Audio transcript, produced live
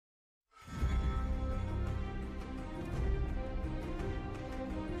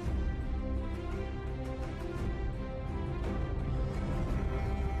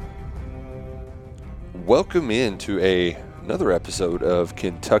Welcome into another episode of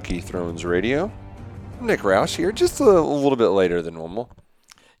Kentucky Thrones Radio. I'm Nick Roush here, just a little bit later than normal.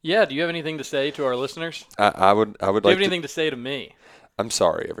 Yeah, do you have anything to say to our listeners? I would Do you like have to. anything to say to me? I'm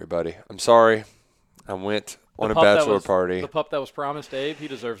sorry, everybody. I'm sorry. I went The on a pup that bachelor was party. the pup that was promised Abe, he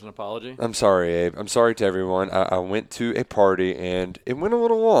deserves an apology. I'm sorry, Abe. I'm sorry to everyone. I went to a party and it went a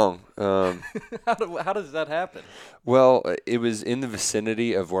little long. How does that happen? Well, it was in the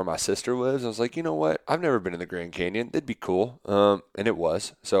vicinity of where my sister lives. I was like, you know what? I've never been in the Grand Canyon. That'd be cool. And it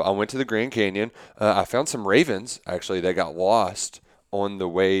was. So I went to the Grand Canyon. I found some ravens, actually, that got lost on the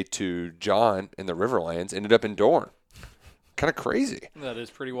way to John in the Riverlands. Ended up in Dorne. Kind of crazy. That is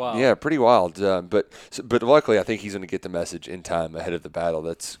pretty wild. Yeah, pretty wild. But luckily, I think he's going to get the message in time ahead of the battle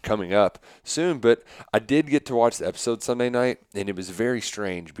that's coming up soon. But I did get to watch the episode Sunday night, and it was very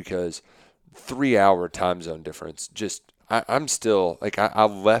strange because 3-hour time zone difference. I'm still like I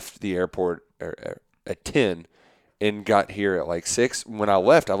left the airport at 10 and got here at like 6. When I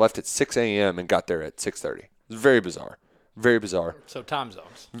left at 6 a.m. and got there at 6:30. It was very bizarre. Very bizarre. So time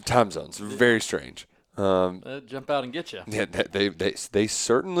zones. Time zones. Very strange. Jump out and get you. Yeah, they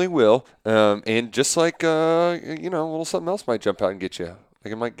certainly will. And just like a little something else might jump out and get you.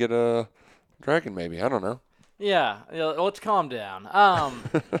 Like it might get a dragon, maybe. I don't know. Yeah, let's calm down.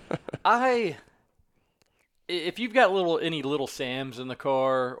 If you've got any little Sams in the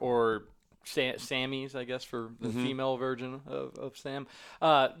car or Sammys, I guess for the female version of Sam,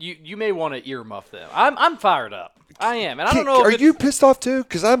 you may want to earmuff them. I'm fired up. I am, and I don't know. Are you pissed off too?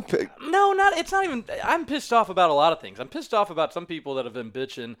 Because I'm. No, not. It's not even. I'm pissed off about a lot of things. I'm pissed off about some people that have been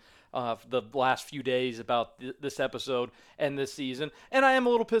bitching the last few days about this episode and this season, and I am a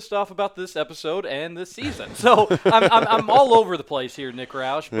little pissed off about this episode and this season. So I'm all over the place here, Nick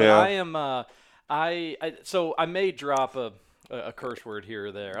Roush. But Yeah. I am. So I may drop a curse word here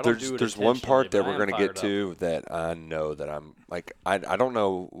or there. I don't do it There's one part that intentionally, we're but I gonna am get fired to that I know that I'm like I don't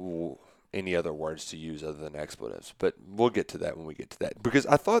know any other words to use other than expletives, but we'll get to that when we get to that because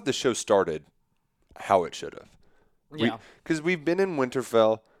I thought the show started how it should have. Yeah. Because we've been in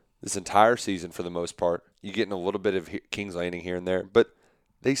Winterfell this entire season for the most part. You're getting a little bit of King's Landing here and there, but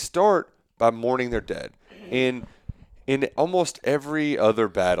they start by mourning their dead. And in almost every other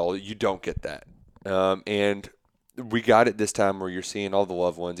battle, you don't get that. And we got it this time where you're seeing all the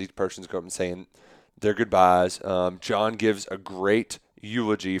loved ones. Each person's going up and saying their goodbyes. John gives a great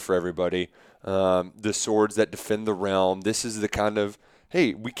eulogy for everybody. The swords that defend the realm. This is the kind of,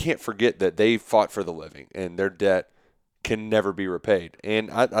 hey, we can't forget that they fought for the living and their debt can never be repaid.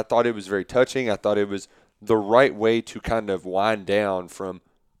 And I thought it was very touching. I thought it was the right way to kind of wind down from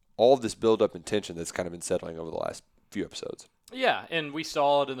all this build-up and tension that's kind of been settling over the last few episodes. Yeah, and we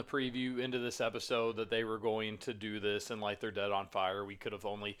saw it in the preview into this episode that they were going to do this and light their dead on fire. We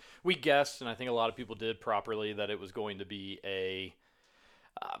guessed, and I think a lot of people did properly, that it was going to be a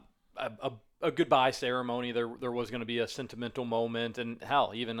goodbye ceremony. There was going to be a sentimental moment, and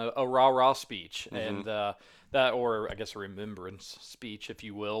hell, even a rah-rah speech, and that, or I guess a remembrance speech, if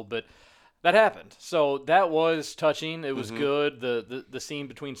you will, but that happened. So that was touching. It was good. The scene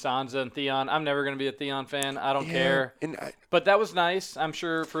between Sansa and Theon. I'm never going to be a Theon fan. I don't care. But that was nice. I'm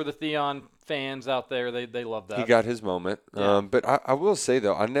sure for the Theon fans out there, they love that. He got his moment. Yeah. But I will say,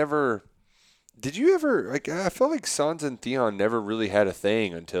 though, did you ever, like, I felt like Sansa and Theon never really had a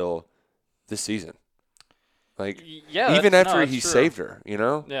thing until this season. Like, Yeah, even after that's he true. saved her, you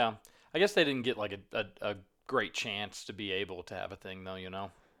know? Yeah. I guess they didn't get like a great chance to be able to have a thing, though, you know?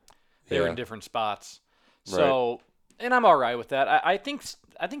 They were Yeah. in different spots. So, and I'm all right with that. I think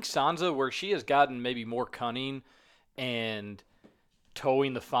Sansa, where she has gotten maybe more cunning and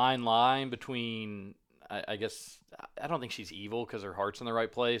towing the fine line between, I guess, I don't think she's evil because her heart's in the right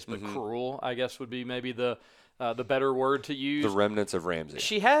place, but cruel, I guess, would be maybe the better word to use. The remnants of Ramsay.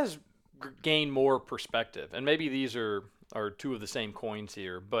 She has gained more perspective, and maybe these are two of the same coins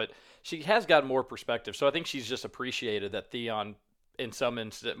here, but she has gotten more perspective. So I think she's just appreciated that Theon, in some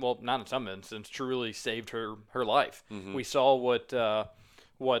instance, well, not in some instance, truly saved her life. We saw what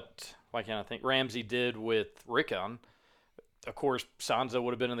why can't I think, Ramsay did with Rickon. Of course, Sansa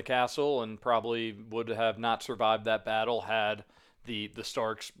would have been in the castle and probably would have not survived that battle had the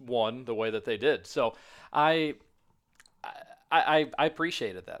Starks won the way that they did. So I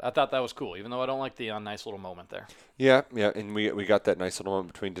appreciated that. I thought that was cool, even though I don't like Theon. Nice little moment there. Yeah, and we got that nice little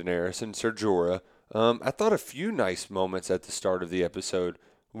moment between Daenerys and Ser Jorah. I thought a few nice moments at the start of the episode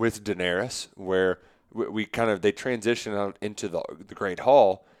with Daenerys, where we kind of they transition out into the Great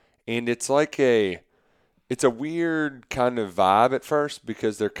Hall, and it's like it's a weird kind of vibe at first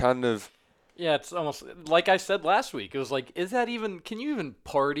because they're kind of Yeah, it's almost like I said last week. It was like, is that even? Can you even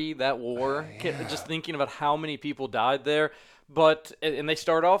party that war? Just thinking about how many people died there. But and they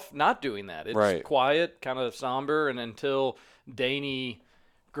start off not doing that. It's Right. quiet, kind of somber, and until Danny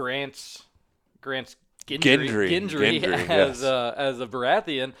grants Gendry Yes. as a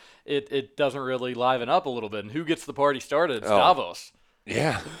Baratheon, it doesn't really liven up a little bit. And who gets the party started? It's Oh. Davos.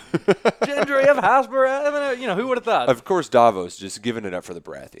 Yeah. Gendry of House Baratheon. Who would have thought? Of course, Davos just giving it up for the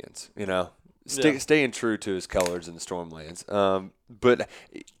Baratheons. Yeah. Staying true to his colors in the Stormlands. But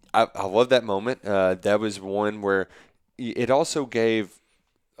I love that moment. That was one where it also gave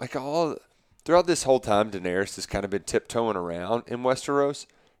like all throughout this whole time, Daenerys has kind of been tiptoeing around in Westeros,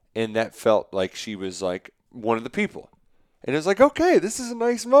 and that felt like she was like one of the people. And it was like, okay, this is a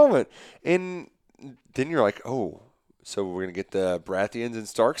nice moment. And then you're like, oh, so we're gonna get the Baratheons and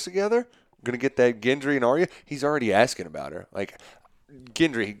Starks together. We're gonna get that Gendry and Arya. He's already asking about her. Like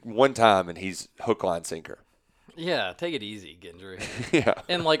Gendry one time, and he's hook, line, sinker. Yeah, take it easy, Gendry. Yeah.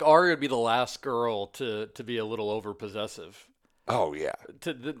 And like Arya would be the last girl to be a little over possessive. Oh yeah.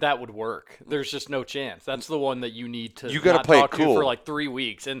 That would work. There's just no chance. That's the one that you need to You gotta not play it talk to cool. for like 3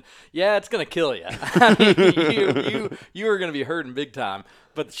 weeks, and yeah, it's gonna kill you. I mean, you are gonna be hurting big time.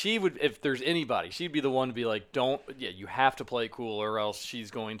 But she would, if there's anybody, she'd be the one to be like, don't. Yeah, you have to play cool, or else she's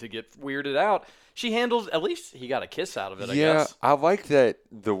going to get weirded out. She handles. At least he got a kiss out of it. I guess. I like that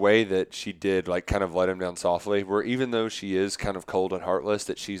the way that she did, like, kind of let him down softly. Where even though she is kind of cold and heartless,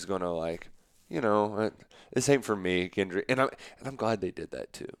 that she's gonna like, this ain't for me, Gendry. And I'm glad they did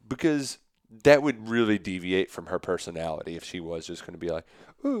that too, because that would really deviate from her personality if she was just gonna be like,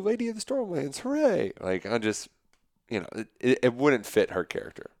 "Ooh, Lady of the Stormlands, hooray!" Like I just, it wouldn't fit her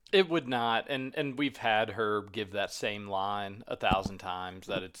character. It would not, and we've had her give that same line 1,000 times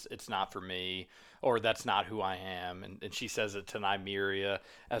that it's not for me, or that's not who I am, and she says it to Nymeria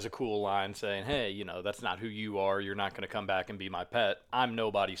as a cool line, saying, hey, that's not who you are. You're not going to come back and be my pet. I'm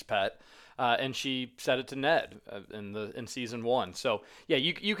nobody's pet. And she said it to Ned in season 1. So yeah,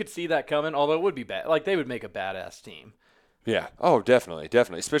 you could see that coming. Although it would be bad. Like they would make a badass team. Yeah. Oh, definitely,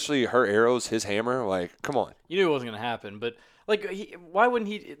 definitely. Especially her arrows, his hammer. Like, come on. You knew it wasn't going to happen, but like, why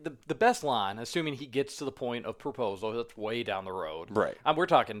wouldn't he? The best line, assuming he gets to the point of proposal, that's way down the road. Right. We're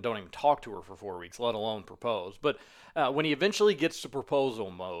talking, don't even talk to her for 4 weeks, let alone propose. But when he eventually gets to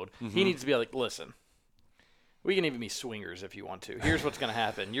proposal mode, he needs to be like, listen, we can even be swingers if you want to. Here's what's going to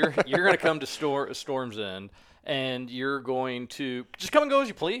happen. You're going to come to Storm's End, and you're going to just come and go as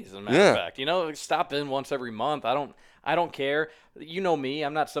you please. As a matter of fact, stop in once every month. I don't care. You know me.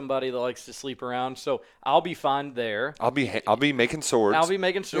 I'm not somebody that likes to sleep around, so I'll be fine there. I'll be making swords. I'll be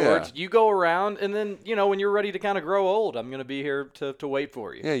making swords. Yeah. You go around, and then when you're ready to kind of grow old, I'm gonna be here to wait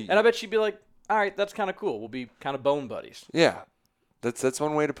for you. Yeah, and I bet she'd be like, all right, that's kind of cool. We'll be kind of bone buddies. Yeah. That's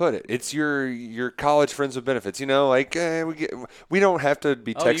one way to put it. It's your college friends with benefits. Like we don't have to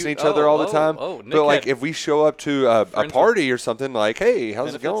be texting each other all the time. Nick but like if we show up to a party or something, like, hey,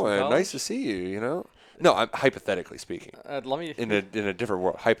 how's it benefits in going? college? Nice to see you. No, I'm hypothetically speaking. Let me In a different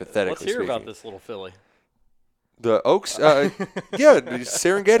world, hypothetically let's hear speaking. about this little filly. The Oaks, the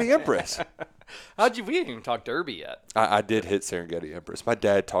Serengeti Empress. We didn't even talk Derby yet. I did hit Serengeti Empress. My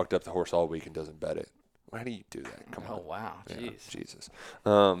dad talked up the horse all week and doesn't bet it. How do you do that? Come on. Oh wow, jeez. Yeah, Jesus.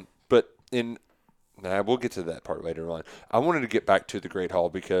 But we'll get to that part later on. I wanted to get back to the Great Hall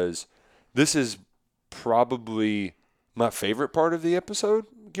because this is probably my favorite part of the episode,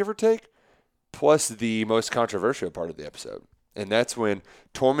 give or take, plus the most controversial part of the episode. And that's when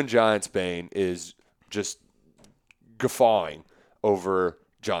Tormund Giantsbane is just guffawing over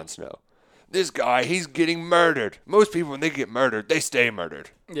Jon Snow. This guy, he's getting murdered. Most people, when they get murdered, they stay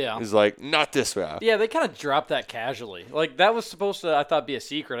murdered. Yeah. He's like, not this way. Yeah, they kind of dropped that casually. Like, that was supposed to, I thought, be a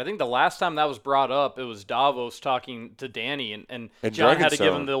secret. I think the last time that was brought up, it was Davos talking to Dany, and Jon had to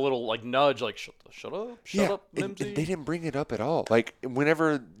give him the little, like, nudge, like, shut up, and Mimsy. they didn't bring it up at all. Like,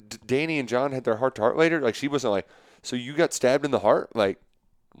 whenever Dany and Jon had their heart-to-heart later, like, she wasn't like, so you got stabbed in the heart? Like,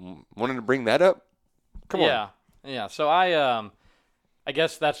 wanting to bring that up? Come on. Yeah, so I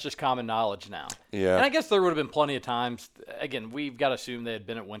guess that's just common knowledge now. Yeah. And I guess there would have been plenty of times. Again, we've got to assume they had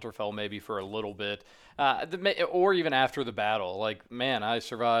been at Winterfell maybe for a little bit, or even after the battle. Like, man, I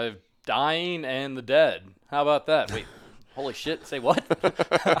survived dying and the dead. How about that? Wait, holy shit! Say what?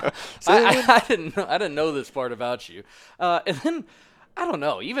 I didn't know this part about you. And then I don't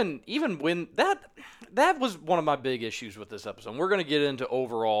know. Even when that was one of my big issues with this episode. We're going to get into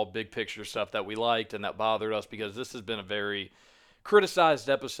overall big picture stuff that we liked and that bothered us because this has been a very criticized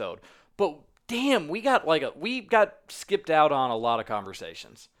episode. But damn, we got skipped out on a lot of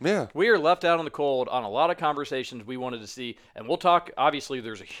conversations. Yeah. We are left out in the cold on a lot of conversations we wanted to see, and we'll talk. Obviously,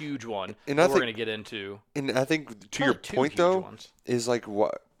 there's a huge one And that I we're think- going to get into. And I think to Probably your 2 point huge though ones. is like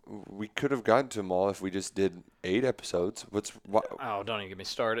what we could have gotten to them all if we just did 8 episodes. Oh, don't even get me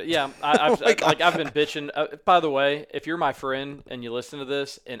started. Yeah, I've been bitching. By the way, if you're my friend and you listen to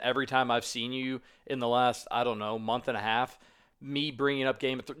this, and every time I've seen you in the last, I don't know, month and a half, me bringing up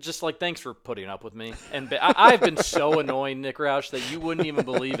Game of Thrones, just like thanks for putting up with me. And I've been so annoying, Nick Roush, that you wouldn't even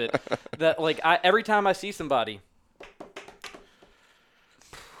believe it. That every time I see somebody.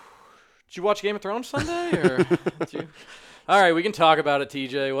 Did you watch Game of Thrones Sunday, or did you? All right, we can talk about it,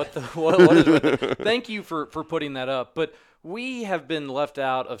 TJ. What is with it? Thank you for putting that up. But we have been left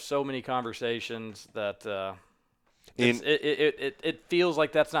out of so many conversations that it feels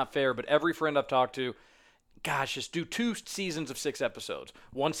like that's not fair. But every friend I've talked to, gosh, just do 2 seasons of 6 episodes,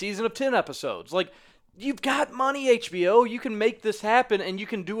 1 season of 10 episodes. Like, you've got money, HBO. You can make this happen, and you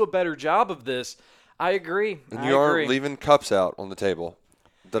can do a better job of this. I agree. And you aren't leaving cups out on the table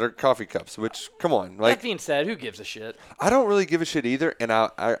that are coffee cups, which, come on. Like, that being said, who gives a shit? I don't really give a shit either, and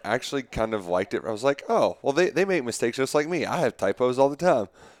I actually kind of liked it. I was like, oh, well, they make mistakes just like me. I have typos all the time.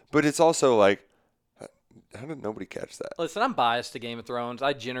 But it's also like, how did nobody catch that? Listen, I'm biased to Game of Thrones.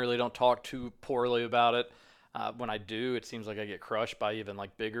 I generally don't talk too poorly about it. When I do, it seems like I get crushed by even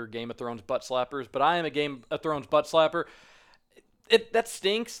like bigger Game of Thrones butt slappers. But I am a Game of Thrones butt slapper. That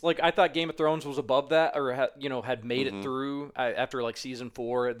stinks. Like, I thought Game of Thrones was above that, or had made it through after like season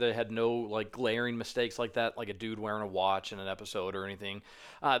 4. They had no like glaring mistakes like that, like a dude wearing a watch in an episode or anything.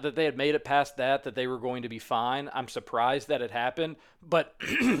 That they had made it past that they were going to be fine. I'm surprised that it happened, but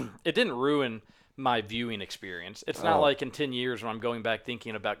it didn't ruin my viewing experience. It's not like in 10 years when I'm going back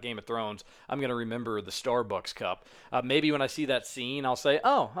thinking about Game of Thrones, I'm going to remember the Starbucks cup. Maybe when I see that scene, I'll say,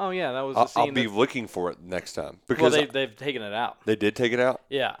 oh yeah, that was the scene. I'll be looking for it next time. Because they've taken it out. They did take it out?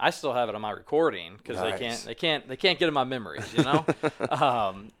 Yeah, I still have it on my recording because Nice. they can't get in my memories, you know?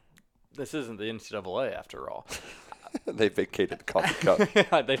 This isn't the NCAA after all. They vacated the coffee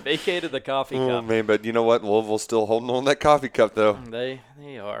cup. They vacated the coffee Oh, cup. man, but you know what? Louisville's still holding on to that coffee cup, though. They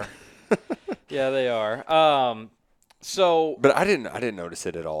are. Yeah, they are. So, But I didn't notice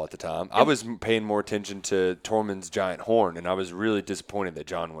it at all at the time. I was paying more attention to Tormund's giant horn, and I was really disappointed that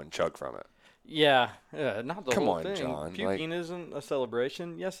John wouldn't chug from it. yeah, not the Come whole on, thing. John, Puking isn't a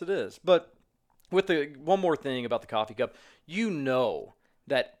celebration. Yes, it is. But with one more thing about the coffee cup, you know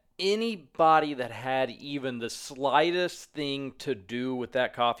that anybody that had even the slightest thing to do with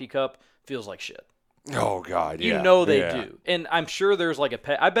that coffee cup feels like shit. Oh, God, yeah. You know they Yeah. do. And I'm sure there's like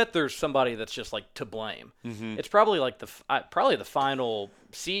I bet there's somebody that's just like to blame. Mm-hmm. It's probably like probably the final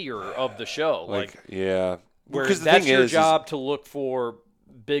seer of the show. Like yeah. where Because the that's thing your is, job to look for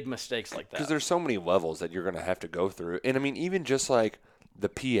big mistakes like that. because there's so many levels that you're going to have to go through. And, I mean, even just like the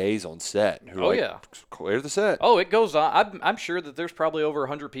PAs on set who clear the set. Oh, it goes on. I'm sure that there's probably over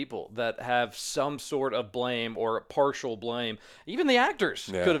 100 people that have some sort of blame or partial blame. Even the actors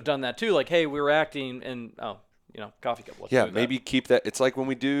could have done that too. Like, hey, we were acting and, coffee cup. Let's Yeah, do maybe keep that. It's like when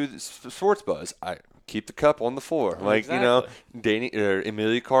we do sports buzz. I keep the cup on the floor. Like,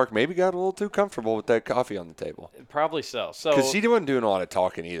 Emilia Clarke maybe got a little too comfortable with that coffee on the table. Probably so. Because she wasn't doing a lot of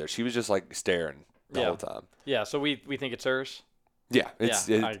talking either. She was just like staring the whole time. Yeah, so we think it's hers. Yeah,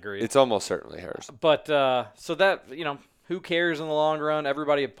 I agree. It's almost certainly hers. But so that, who cares in the long run?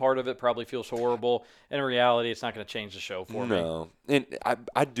 Everybody a part of it probably feels horrible. In reality, it's not going to change the show for me. No. And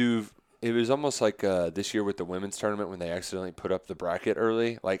I do. It was almost like this year with the women's tournament when they accidentally put up the bracket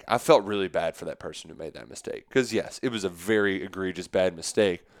early. Like, I felt really bad for that person who made that mistake. Because, yes, it was a very egregious bad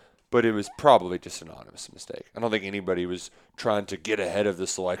mistake, but it was probably just an honest mistake. I don't think anybody was trying to get ahead of the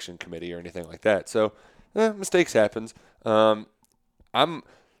selection committee or anything like that. So, mistakes happens. I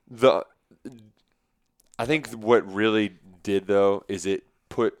think what really did, though, is it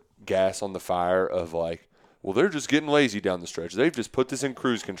put gas on the fire of like, well, they're just getting lazy down the stretch. They've just put this in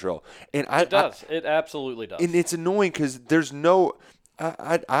cruise control. And it does. It absolutely does. And it's annoying because there's no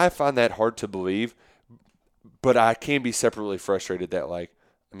I find that hard to believe, but I can be separately frustrated that, like,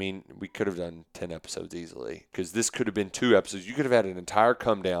 I mean, we could have done 10 episodes easily because this could have been 2 episodes. You could have had an entire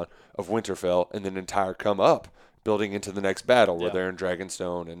come down of Winterfell and then an entire come up building into the next battle where they're in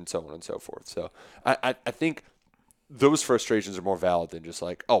Dragonstone and so on and so forth. So I think those frustrations are more valid than just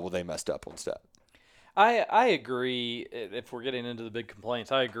like, oh, well, they messed up on step. I agree. If we're getting into the big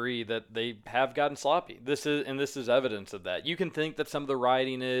complaints, I agree that they have gotten sloppy. This is evidence of that. You can think that some of the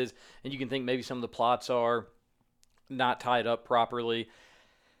writing is, and you can think maybe some of the plots are not tied up properly.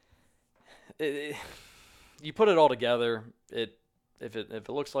 You put it all together. If it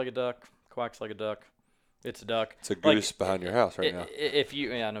looks like a duck, Quacks like a duck. It's a duck. It's a goose behind your house right now.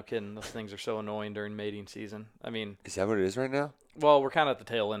 No kidding. Those things are so annoying during mating season. I mean, Is that what it is right now? well, we're kind of at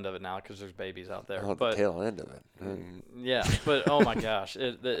the tail end of it now because there's babies out there. Oh, but the tail end of it. yeah, but oh my gosh,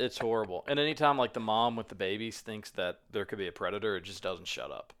 it's horrible. And anytime like the mom with the babies thinks that there could be a predator, it just doesn't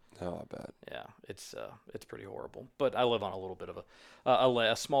shut up. Oh, I bet. Yeah, it's pretty horrible. But I live on a little bit of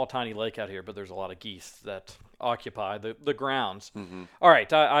a small, tiny lake out here, but there's a lot of geese that occupy the grounds. Mm-hmm. All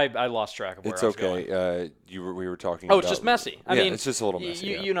right, I lost track of where It's I was okay. going. We were talking. Oh, about, it's just messy. I mean, it's just a little messy.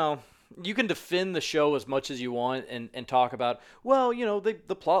 You know, you can defend the show as much as you want and talk about, well, you know,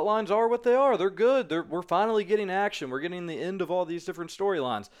 the plot lines are what they are. They're good. We're finally getting action. We're getting the end of all these different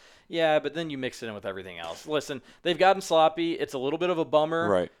storylines. Yeah, but then you mix it in with everything else. Listen, they've gotten sloppy. It's a little bit of a bummer.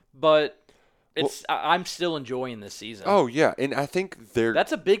 Right. But I'm still enjoying this season. Oh, yeah. And I think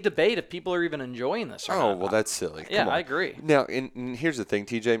that's a big debate if people are even enjoying this or not. Oh, well, that's silly. Yeah, Come on. I agree. Now, and here's the thing,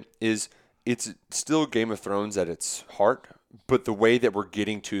 TJ, is it's still Game of Thrones at its heart, but the way that we're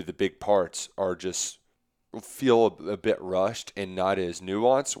getting to the big parts are just feel a bit rushed and not as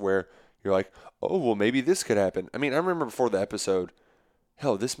nuanced, where you're like, oh, well, maybe this could happen. I mean, I remember before the episode,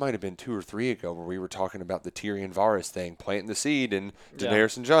 hell, this might have been 2 or 3 ago where we were talking about the Tyrion Varys thing, planting the seed, and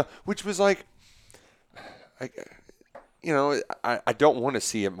Daenerys and Jon, which was like, I don't want to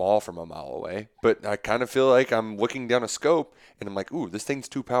see them all from a mile away, but I kind of feel like I'm looking down a scope, and I'm like, ooh, this thing's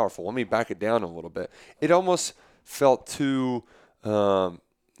too powerful. Let me back it down a little bit. It almost felt too,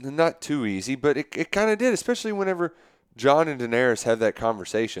 not too easy, but it kind of did, especially whenever Jon and Daenerys had that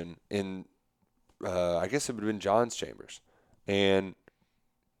conversation in, I guess it would have been Jon's chambers. And,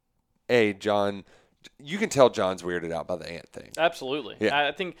 Jon, you can tell Jon's weirded out by the ant thing. Absolutely. Yeah.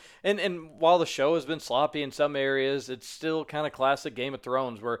 I think, and while the show has been sloppy in some areas, it's still kind of classic Game of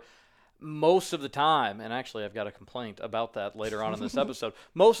Thrones where most of the time, and actually I've got a complaint about that later on in this episode,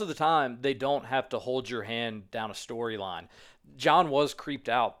 most of the time they don't have to hold your hand down a storyline. Jon was creeped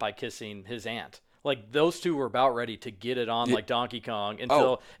out by kissing his aunt. Like, those two were about ready to get it on like Donkey Kong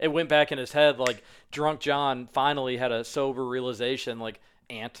until it went back in his head. Like, drunk Jon finally had a sober realization, like,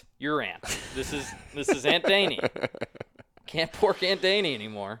 Aunt, your aunt. This is Aunt Danny. Can't pork Aunt Danny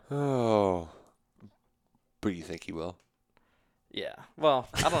anymore. Oh. But you think he will? Yeah. Well,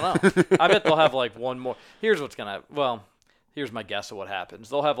 I don't know. I bet they'll have like one more. Here's my guess of what happens.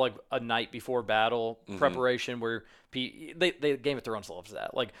 They'll have like a night before battle preparation where they Game of Thrones loves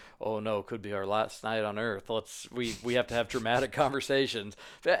that. Like, oh no, could be our last night on Earth. We have to have dramatic conversations.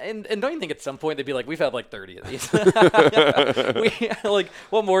 And don't you think at some point they'd be like, we've had like 30 of these. Like,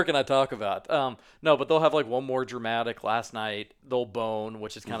 what more can I talk about? No, but they'll have like one more dramatic last night. They'll bone,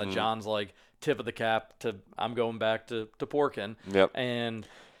 which is kind of Jon's like tip of the cap to I'm going back to porking. Yep. And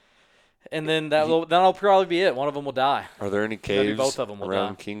then that'll probably be it. One of them will die. Are there any caves both of them will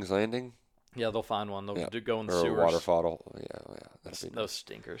around die. King's Landing? Yeah, they'll find one. They'll go in the or sewers. a waterfall. Yeah. Those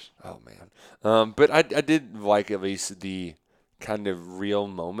stinkers. Oh, man. But I did like at least the kind of real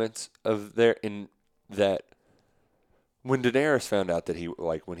moments of there in that when Daenerys found out that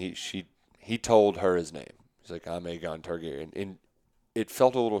he told her his name. He's like, I'm Aegon Targaryen. And it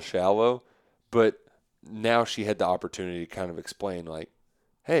felt a little shallow, but now she had the opportunity to kind of explain, like,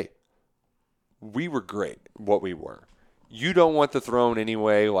 hey, we were great, what we were. You don't want the throne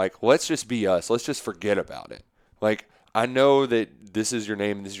anyway. Like, let's just be us. Let's just forget about it. Like, I know that this is your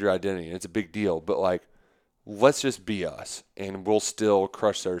name and this is your identity, and it's a big deal, but, like, let's just be us, and we'll still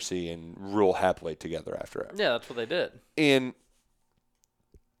crush Cersei and rule happily together after it. Yeah, that's what they did.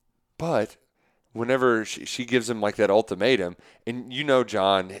 But whenever she gives him, like, that ultimatum, and you know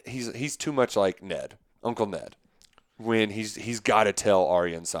Jon, he's too much like Ned, Uncle Ned. When he's got to tell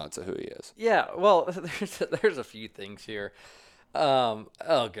Arya and Sansa who he is. Yeah, well, there's a few things here. Oh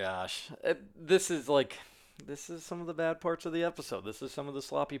gosh, this is some of the bad parts of the episode. This is some of the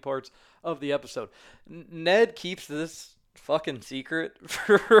sloppy parts of the episode. Ned keeps this fucking secret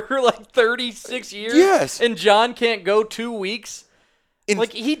for like 36 years. Yes, and Jon can't go 2 weeks.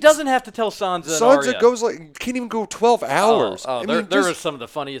 Like, he doesn't have to tell Sansa. Sansa goes can't even go 12 hours. There was some of the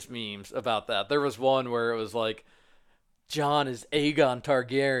funniest memes about that. There was one where it was like, Jon is Aegon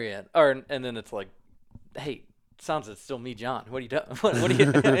Targaryen, and then it's like, hey, Sansa, it's still me, Jon. What are you doing? What are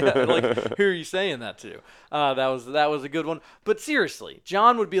you like? Who are you saying that to? That was a good one. But seriously,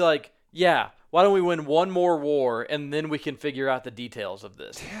 Jon would be like, yeah, why don't we win one more war and then we can figure out the details of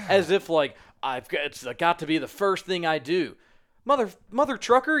this? Yeah. As if like it's got to be the first thing I do. Mother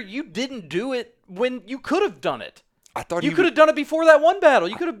trucker, you didn't do it when you could have done it. I thought You could have done it before that one battle.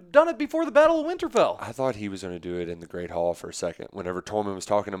 You could have done it before the Battle of Winterfell. I thought he was going to do it in the Great Hall for a second. Whenever Tormund was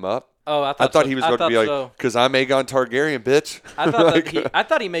talking him up, Oh, I thought he was going to be like, "Because I'm Aegon Targaryen, bitch." I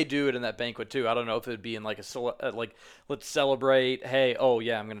thought he may do it in that banquet too. I don't know if it'd be in like like let's celebrate. Hey, oh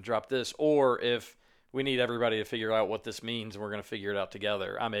yeah, I'm going to drop this, or if we need everybody to figure out what this means, and we're going to figure it out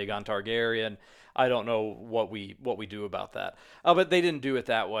together. I'm Aegon Targaryen. I don't know what we do about that. But they didn't do it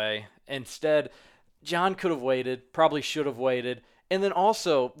that way. Instead, Jon could have waited, probably should have waited. And then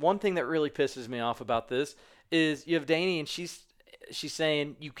also, one thing that really pisses me off about this is you have Dany, and she's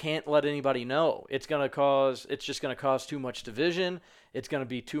saying you can't let anybody know. It's just gonna cause too much division. It's gonna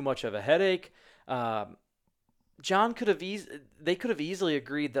be too much of a headache. Jon they could have easily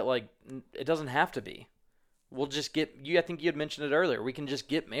agreed that like it doesn't have to be. We'll just get you. I think you had mentioned it earlier. We can just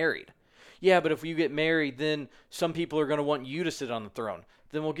get married. Yeah, but if you get married, then some people are going to want you to sit on the throne.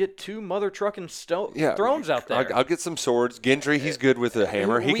 Then we'll get two mother trucking thrones out there. I'll get some swords. Gendry, he's good with a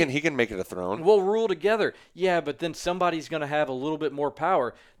hammer. He can make it a throne. We'll rule together. Yeah, but then somebody's going to have a little bit more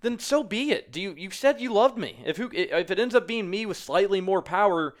power. Then so be it. You said you loved me. If it ends up being me with slightly more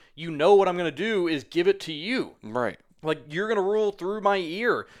power, you know what I'm going to do is give it to you. Right. Like, you're going to rule through my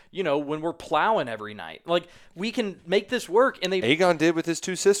ear, when we're plowing every night. Like, we can make this work. And Aegon did with his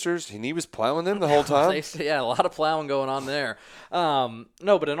two sisters, and he was plowing them the whole time. Yeah, a lot of plowing going on there. No,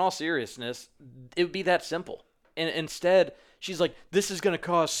 but in all seriousness, it would be that simple. And instead, she's like, this is going to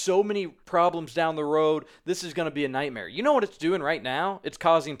cause so many problems down the road. This is going to be a nightmare. You know what it's doing right now? It's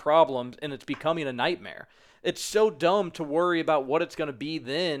causing problems, and it's becoming a nightmare. It's so dumb to worry about what it's going to be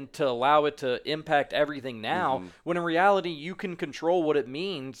then to allow it to impact everything now, when in reality you can control what it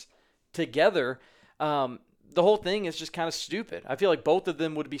means together. The whole thing is just kind of stupid. I feel like both of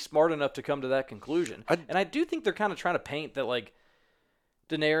them would be smart enough to come to that conclusion. And I do think they're kind of trying to paint that like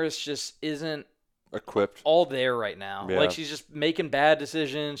Daenerys just isn't equipped all there right now. Yeah. Like she's just making bad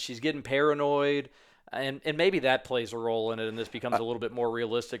decisions. She's getting paranoid. And maybe that plays a role in it, and this becomes a little bit more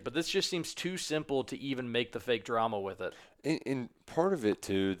realistic. But this just seems too simple to even make the fake drama with it. And part of it,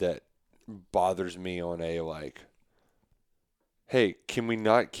 too, that bothers me on a, like, hey, can we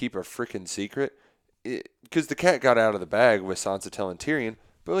not keep a freaking secret? Because the cat got out of the bag with Sansa telling Tyrion,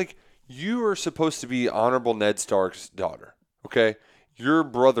 but, like, you are supposed to be Honorable Ned Stark's daughter, okay? Your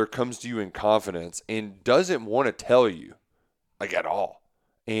brother comes to you in confidence and doesn't want to tell you, like, at all.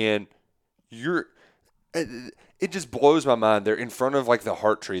 And it just blows my mind. They're in front of like the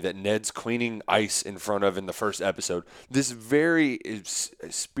heart tree that Ned's cleaning ice in front of in the first episode. This very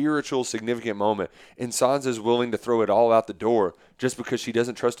spiritual, significant moment. And Sansa's willing to throw it all out the door just because she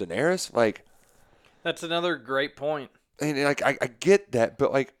doesn't trust Daenerys. Like, that's another great point. And like I get that,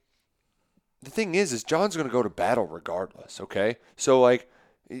 but like the thing is Jon's going to go to battle regardless. Okay, so like.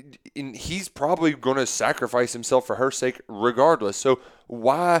 And he's probably going to sacrifice himself for her sake regardless. So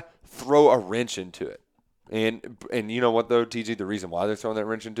why throw a wrench into it? And you know what, though, TG, the reason why they're throwing that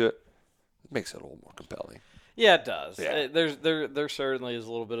wrench into it makes it a little more compelling. Yeah, it does. Yeah. There certainly is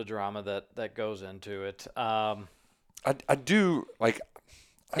a little bit of drama that goes into it. I do, like...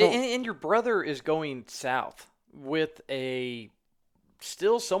 And your brother is going south with a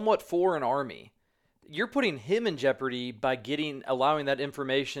still somewhat foreign army. You're putting him in jeopardy by allowing that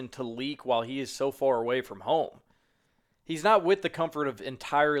information to leak while he is so far away from home. He's not with the comfort of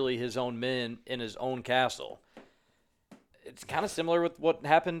entirely his own men in his own castle. It's kind of similar with what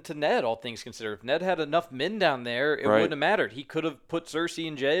happened to Ned, all things considered. If Ned had enough men down there, it wouldn't have mattered. He could have put Cersei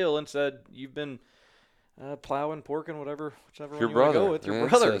in jail and said, you've been plowing, porking, whichever one you want to go with. Your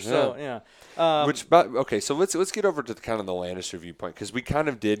brother. So, yeah. So let's get over to kind of the Lannister viewpoint, because we kind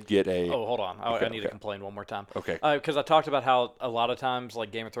of did get a... Oh, hold on. I need to complain one more time. Okay. Because I talked about how a lot of times,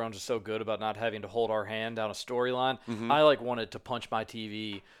 like, Game of Thrones is so good about not having to hold our hand down a storyline. Mm-hmm. I, like, wanted to punch my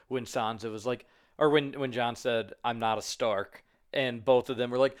TV when Sansa was like... Or when Jon said, I'm not a Stark. And both of them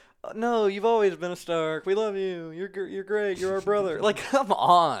were like, no, you've always been a Stark. We love you. You're great. You're our brother. Like, come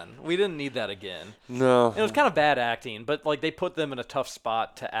on. We didn't need that again. No. And it was kind of bad acting, but like they put them in a tough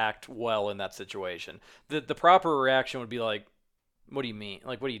spot to act well in that situation. The proper reaction would be like, what do you mean?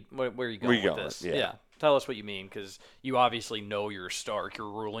 Like, where are you going with this? Yeah. Tell us what you mean, because you obviously know you're Stark.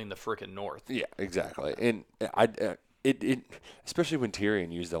 You're ruling the frickin' North. Yeah, exactly. And it especially when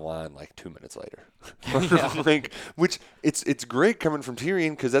Tyrion used the line like 2 minutes later, like, which it's great coming from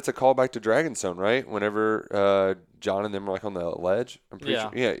Tyrion, because that's a callback to Dragonstone, right? Whenever Jon and them were like on the ledge, I'm pretty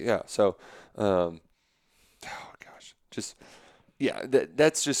sure. Yeah. So, oh gosh, just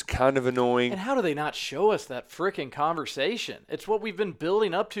that's just kind of annoying. And how do they not show us that frickin' conversation? It's what we've been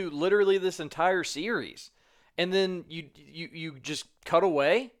building up to literally this entire series, and then you just cut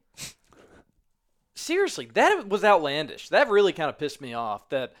away. seriously, that was outlandish. That really kind of pissed me off.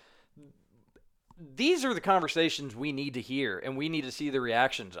 That these are the conversations we need to hear, and we need to see the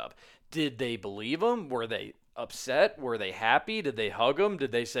reactions of. Did they believe him? Were they upset? Were they happy? Did they hug him?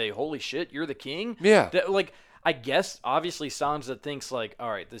 Did they say, "Holy shit, you're the king"? Yeah. Like, I guess obviously Sansa thinks like,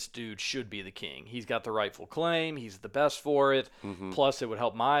 all right, this dude should be the king. He's got the rightful claim. He's the best for it. Plus, it would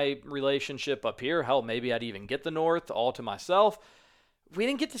help my relationship up here. Hell, maybe I'd even get the North all to myself. We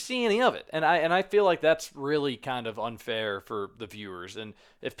didn't get to see any of it, and I feel like that's really kind of unfair for the viewers. And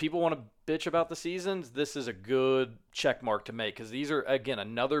if people want to bitch about the seasons, this is a good check mark to make, because these are, again,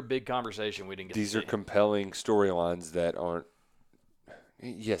 another big conversation we didn't get to see. These are compelling storylines that aren't.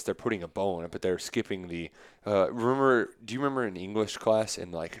 Yes, they're putting a bow on it, but they're skipping the. Do you remember in English class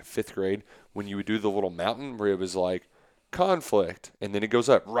in like 5th grade when you would do the little mountain where it was like conflict, and then it goes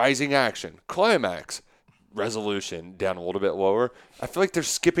up, rising action, climax, resolution, down a little bit lower? I feel like they're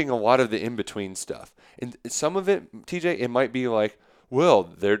skipping a lot of the in between stuff, and some of it, TJ, it might be like, well,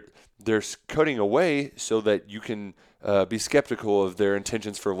 they're cutting away so that you can be skeptical of their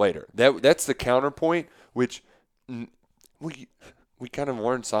intentions for later. That's the counterpoint, which we kind of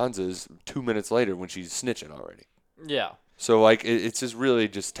learned Sansa's 2 minutes later when she's snitching already. Yeah. So, like, it's just really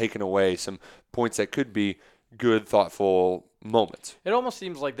just taking away some points that could be good, thoughtful moments. It almost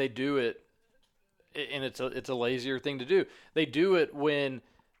seems like they do it, and it's a lazier thing to do. They do it when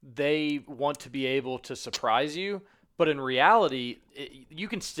they want to be able to surprise you, but in reality, you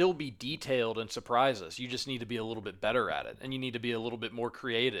can still be detailed and surprise us. You just need to be a little bit better at it, and you need to be a little bit more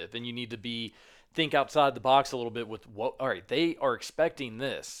creative, and you need to think outside the box a little bit with what, all right, they are expecting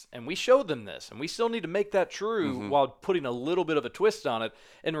this, and we showed them this, and we still need to make that true while putting a little bit of a twist on it.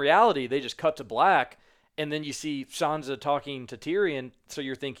 In reality, they just cut to black, and then you see Sansa talking to Tyrion, so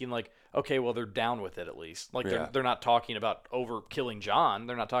you're thinking like, okay, well, they're down with it at least. Like, they're not talking about killing Jon.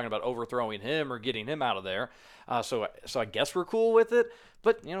 They're not talking about overthrowing him or getting him out of there. So I guess we're cool with it.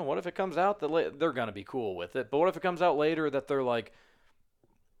 But, what if it comes out that they're going to be cool with it? But what if it comes out later that they're like,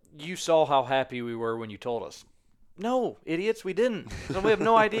 you saw how happy we were when you told us? No, idiots, we didn't. So we have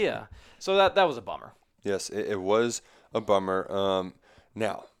no idea. So that was a bummer. Yes, it was a bummer.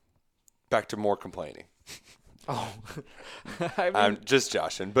 Now, back to more complaining. Oh, I'm just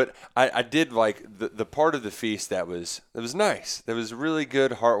joshing, but I did like the part of the feast that was nice. That was a really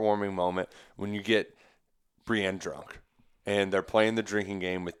good, heartwarming moment when you get Brienne drunk, and they're playing the drinking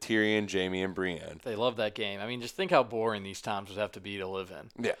game with Tyrion, Jaime, and Brienne. They love that game. I mean, just think how boring these times would have to be to live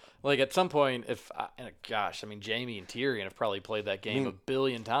in. Yeah. Like, at some point, Jaime and Tyrion have probably played that game a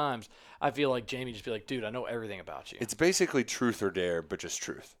billion times. I feel like Jaime just be like, dude, I know everything about you. It's basically truth or dare, but just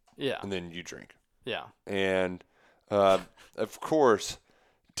truth. Yeah. And then you drink. Yeah. And, of course,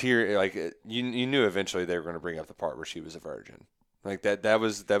 Tyrion, like, you knew eventually they were going to bring up the part where she was a virgin. Like, that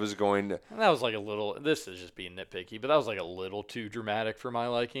was going to... That was like a little... This is just being nitpicky, but that was like a little too dramatic for my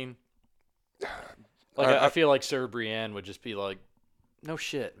liking. Like, I feel like Sir Brienne would just be like, no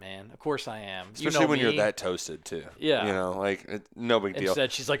shit, man. Of course I am. Especially when you're that toasted, too. Yeah. Like, no big deal.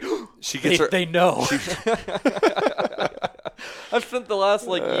 Instead, she's like, she gets they know. I've spent the last,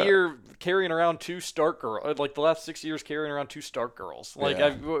 year carrying around 2 Stark girls. Like, the last 6 years carrying around 2 Stark girls. Like, yeah.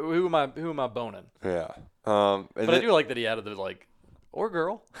 who am I boning? Yeah. But I do like that he added the, or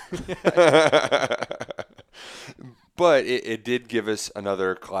girl. But it did give us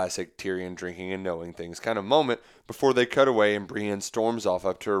another classic Tyrion drinking and knowing things kind of moment before they cut away and Brienne storms off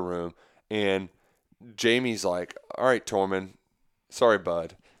up to her room. And Jaime's like, all right, Tormund, sorry,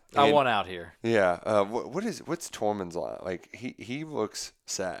 bud. And, I want out here. Yeah. What's Tormund's line? Like, he looks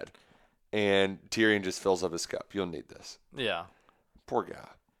sad. And Tyrion just fills up his cup. You'll need this. Yeah. Poor guy.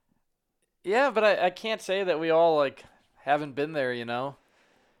 Yeah, but I can't say that we all, haven't been there,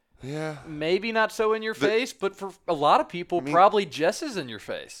 Yeah. Maybe not so in your face, but for a lot of people, probably just as in your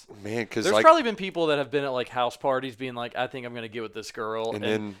face. Man, because there's probably been people that have been at house parties being like, I think I'm going to get with this girl. And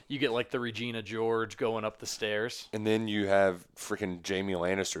then you get the Regina George going up the stairs. And then you have freaking Jaime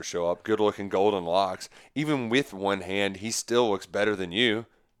Lannister show up, good looking golden locks. Even with one hand, he still looks better than you.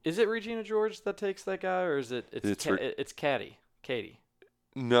 Is it Regina George that takes that guy, or is it's Katie?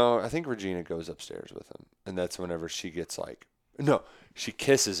 No, I think Regina goes upstairs with him. And that's whenever she gets no, she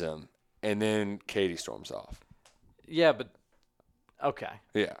kisses him, and then Katie storms off. Yeah, but okay.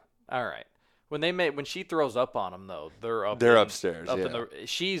 Yeah. All right. When she throws up on him though, they're upstairs.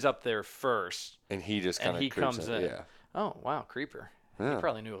 She's up there first, and he just kind of comes in. Yeah. Oh wow, creeper. Yeah. He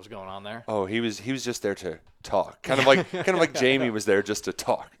probably knew what was going on there. Oh, he was just there to talk, kind of like Jaime was there just to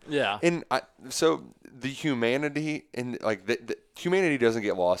talk. Yeah. And so the humanity and the humanity doesn't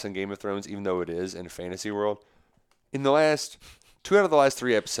get lost in Game of Thrones, even though it is in a fantasy world. In the last 2 out of the last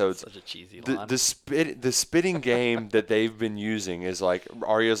 3 episodes, Such a cheesy line. the spitting game that they've been using is like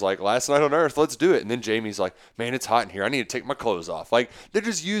Arya's like, last night on Earth, let's do it, and then Jamie's like, man, it's hot in here, I need to take my clothes off. Like they're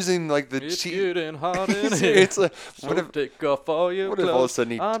just using like the It's cheat. getting hot in here. It's like, So what if take off all your what if clothes. all of a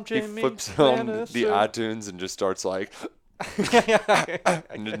sudden I'm he Jamie flips on the Lannister. iTunes and just starts like,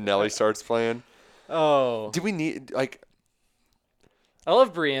 and then Nelly starts playing. Oh, Do we need like? I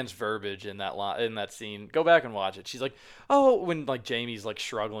love Brienne's verbiage in that scene. Go back and watch it. She's like, "Oh," when like Jamie's like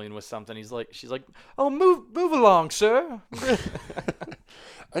struggling with something, she's like, "Oh, move along, sir."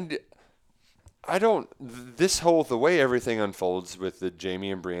 And I don't. The way everything unfolds with the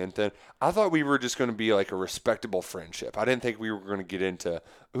Jamie and Brienne thing, I thought we were just going to be like a respectable friendship. I didn't think we were going to get into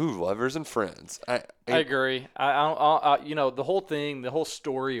lovers and friends. I agree. I the whole thing, the whole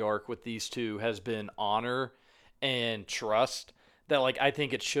story arc with these two has been honor and trust. That like I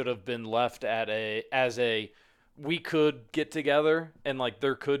think it should have been left as a we could get together and like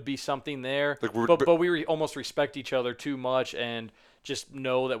there could be something there, Like but we almost respect each other too much and just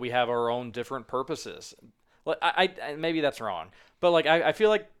know that we have our own different purposes. Like I maybe that's wrong, but like I feel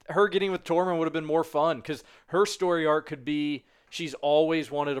like her getting with Tormund would have been more fun because her story arc could be she's always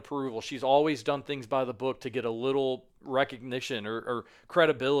wanted approval. She's always done things by the book to get a little recognition or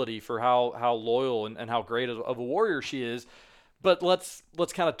credibility for how loyal and how great of a warrior she is. But let's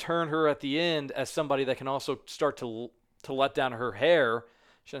kind of turn her at the end as somebody that can also start to let down her hair.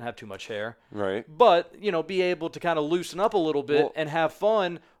 She doesn't have too much hair. right. But, be able to kind of loosen up a little bit Well- and have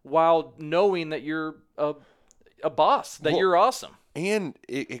fun while knowing that you're a boss, that Well- you're awesome. And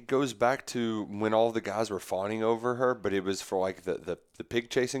it goes back to when all the guys were fawning over her, but it was for like the pig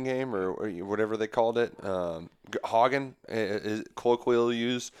chasing game or whatever they called it. Hagen is colloquially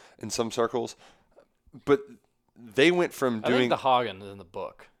used in some circles. But they went from I doing. think the Hagen is in the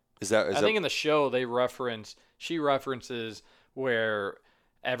book. Is I that think in the show she references where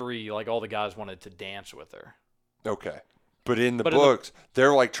all the guys wanted to dance with her. okay? But in the But in the- books,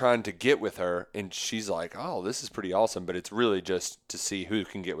 they're like trying to get with her, and she's like, "Oh, this is pretty awesome," but it's really just to see who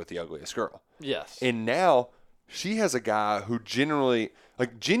can get with the ugliest girl. Yes. And now she has a guy who genuinely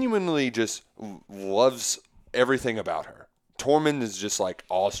just loves everything about her. Tormund is just like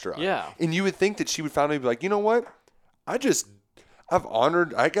awestruck. Yeah. And you would think that she would finally be like, you know what? I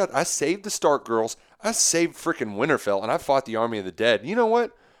saved the Stark girls. I saved freaking Winterfell, and I fought the army of the dead. You know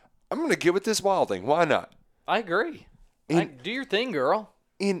what? I'm going to get with this wildling. Why not? I agree. Do your thing, girl.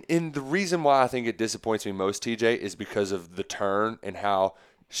 And the reason why I think it disappoints me most, TJ, is because of the turn and how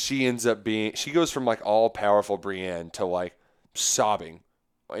she ends up being. She goes from like all powerful Brienne to like sobbing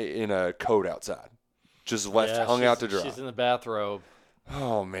in a coat outside, just hung out to dry. She's in the bathrobe.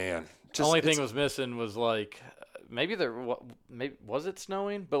 Oh man! The only thing was missing was like maybe was it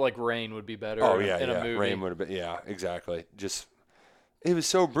snowing, but like rain would be better. Oh in a movie. Rain would have been. Yeah, exactly. Just it was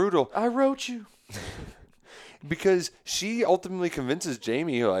so brutal. I wrote you. Because she ultimately convinces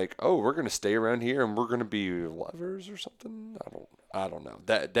Jamie, like, "Oh, we're gonna stay around here and we're gonna be lovers or something." I don't know.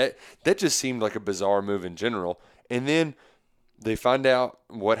 That just seemed like a bizarre move in general. And then they find out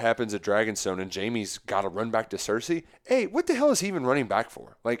what happens at Dragonstone, and Jamie's got to run back to Cersei. Hey, what the hell is he even running back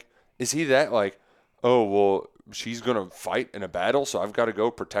for? Like, is he that like, oh well, she's gonna fight in a battle, so I've got to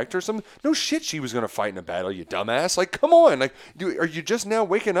go protect her? Or something? No shit, she was gonna fight in a battle, you dumbass. Like, come on. Like, are you just now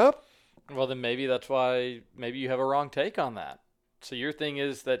waking up? Well, then maybe that's why you have a wrong take on that. So your thing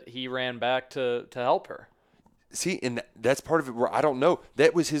is that he ran back to help her. See, and that's part of it where I don't know.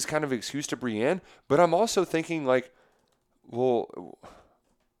 That was his kind of excuse to Brienne, but I'm also thinking like, well,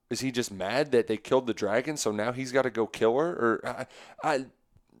 is he just mad that they killed the dragon, so now he's got to go kill her? Or I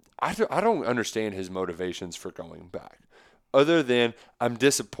don't understand his motivations for going back, other than I'm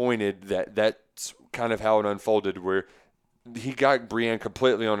disappointed that that's kind of how it unfolded, where he got Brienne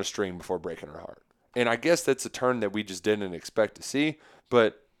completely on a string before breaking her heart. And I guess that's a turn that we just didn't expect to see.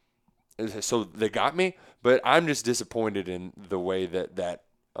 But so they got me, but I'm just disappointed in the way that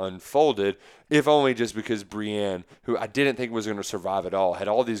unfolded, if only just because Brienne, who I didn't think was going to survive at all, had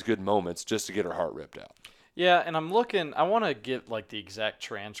all these good moments just to get her heart ripped out. Yeah, and I want to get like the exact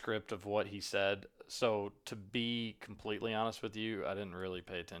transcript of what he said. So to be completely honest with you, I didn't really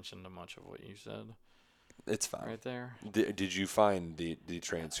pay attention to much of what you said. It's fine. Right there. Did you find the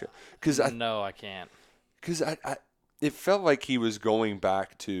transcript? No, I can't. Because it felt like he was going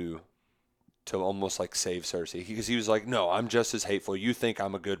back to almost like save Cersei, because he was like, no, I'm just as hateful. You think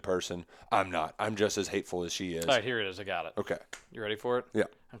I'm a good person. I'm not. I'm just as hateful as she is. All right, here it is. I got it. Okay. You ready for it? Yeah.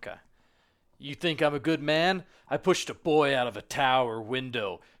 Okay. You think I'm a good man? I pushed a boy out of a tower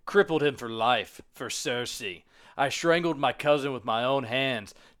window, crippled him for life for Cersei. I strangled my cousin with my own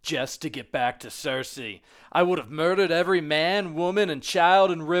hands just to get back to Cersei. I would have murdered every man, woman, and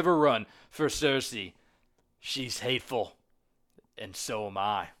child in River Run for Cersei. She's hateful, and so am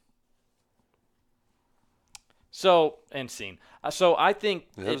I. So, end scene. So I think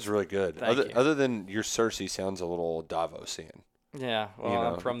That was really good. Thank you. Other than your Cersei sounds a little Davosian. Yeah,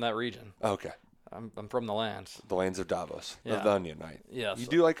 well, I'm from that region. Okay. I'm from the lands. The lands of Davos. Yeah. Of the onion night. Yes. You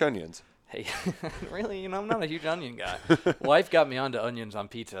do like onions. Hey, really? I'm not a huge onion guy. Wife got me onto onions on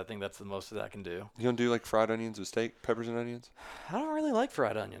pizza. I think that's the most that I can do. You don't do like fried onions with steak, peppers and onions? I don't really like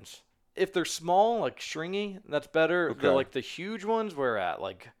fried onions. If they're small, like stringy, that's better. Okay. Like the huge ones, where at?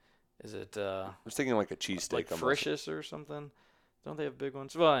 Like, is it I was thinking like a cheesesteak. like almost. Frisch's or something? Don't they have big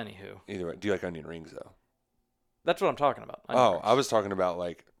ones? Well, anywho, Either way. Do you like onion rings though? that's what I'm talking about. Onion Oh, rings. I was talking about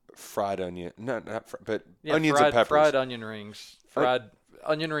like fried onion. No, not but Yeah, onions fried, and peppers. fried onion rings. Fried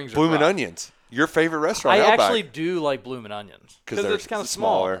onion rings. Are Bloomin' fried. Onions. Your favorite restaurant, I Outback. actually do like bloomin' onions 'Cause they're it's kind of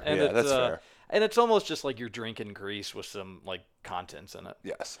small. smaller. And Yeah, it's, that's fair. And it's almost just like you're drinking grease with some like contents in it.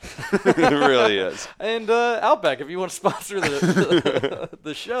 Yes. It really is. And Outback, if you want to sponsor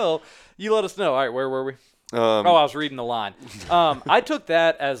the show, you let us know. All right, where were we? I was reading the line. I took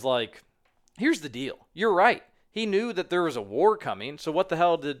that as like, here's the deal. You're right. He knew that there was a war coming, so what the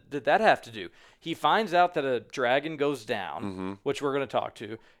hell did that have to do? He finds out that a dragon goes down, which we're going to talk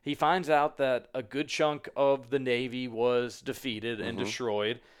to. He finds out that a good chunk of the Navy was defeated and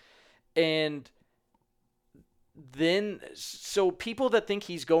destroyed. And then, so people that think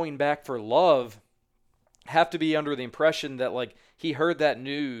he's going back for love have to be under the impression that, like, he heard that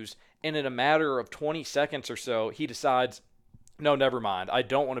news, and in a matter of 20 seconds or so, he decides, no, never mind. I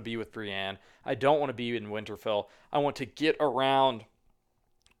don't want to be with Brienne. I don't want to be in Winterfell. I want to get around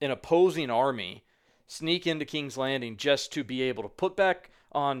an opposing army, sneak into King's Landing just to be able to put back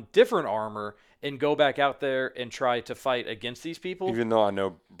on different armor and go back out there and try to fight against these people. Even though I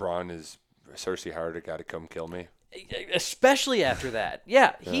know Bronn is Cersei hired a guy to come kill me. Especially after that.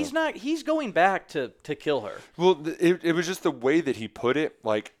 Yeah, he's going back to kill her. Well, it was just the way that he put it.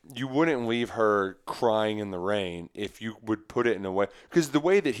 Like, you wouldn't leave her crying in the rain if you would put it in a way. Because the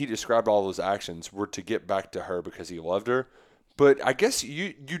way that he described all those actions were to get back to her because he loved her. But I guess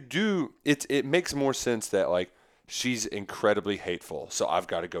you do. It makes more sense that, like, she's incredibly hateful, so I've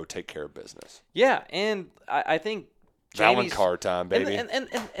got to go take care of business. Yeah, and I think Jaime's, Valonqar time, baby. And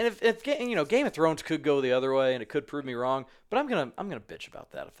if Game of Thrones could go the other way and it could prove me wrong, but I'm gonna bitch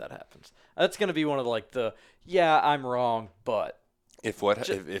about that if that happens. That's gonna be one of I'm wrong, but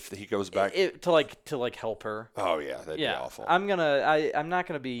if he goes back to help her. Oh yeah, that'd be awful. I'm not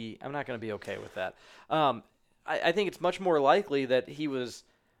gonna be okay with that. I think it's much more likely that he was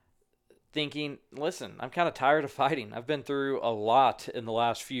thinking, listen, I'm kind of tired of fighting. I've been through a lot in the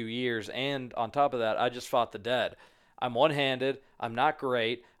last few years, and on top of that, I just fought the dead. I'm one-handed. I'm not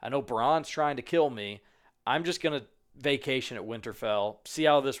great. I know Bronn's trying to kill me. I'm just going to vacation at Winterfell, see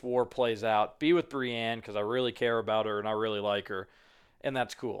how this war plays out, be with Brienne because I really care about her and I really like her, and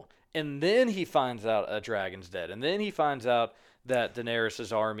that's cool. And then he finds out a dragon's dead, and then he finds out that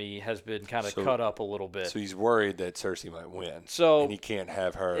Daenerys' army has been kind of cut up a little bit. So he's worried that Cersei might win. So, and he can't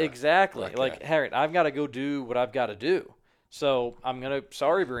have her. Exactly. Like, Harry, I've got to go do what I've got to do. So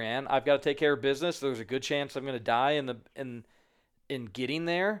sorry, Brienne, I've got to take care of business. There's a good chance I'm going to die in getting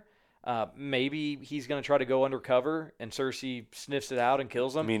there. Maybe he's going to try to go undercover, and Cersei sniffs it out and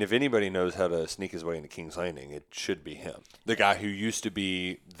kills him. I mean, if anybody knows how to sneak his way into King's Landing, it should be him. The guy who used to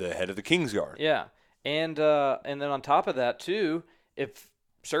be the head of the Kingsguard. Yeah. And then on top of that, too, if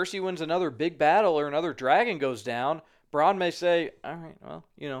Cersei wins another big battle or another dragon goes down, Bronn may say, all right,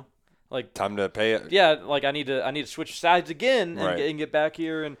 well, like, time to pay it. Yeah, like I need to switch sides again and get back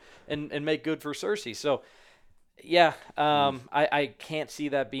here and make good for Cersei. So, yeah, I can't see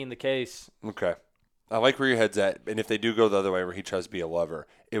that being the case. Okay. I like where your head's at. And if they do go the other way where he tries to be a lover,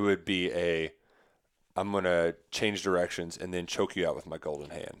 it would be I'm going to change directions and then choke you out with my golden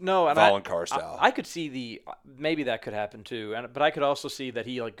hand. No, and Valonqar style. I could see maybe that could happen too. But I could also see that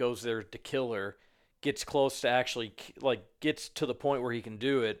he goes there to kill her, gets close to actually gets to the point where he can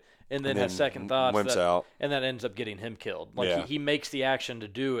do it, and then has second thoughts. Wimps out. And that ends up getting him killed. He makes the action to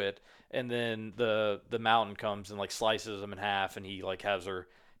do it, and then the mountain comes and slices him in half, and he has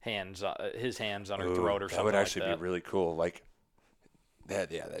his hands on her throat or something. That would actually like that. be really cool.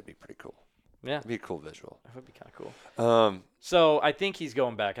 That'd be pretty cool. Yeah, it'd be a cool visual. That would be kind of cool. So I think he's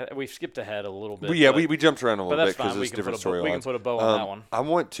going back. We've skipped ahead a little bit. We jumped around a little bit because there's different storylines. We can put a bow on that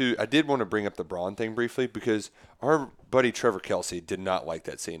one. I did want to bring up the Bronn thing briefly because our buddy Trevor Kelsey did not like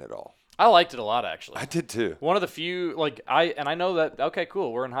that scene at all. I liked it a lot, actually. I did too. One of the few, I know that, okay,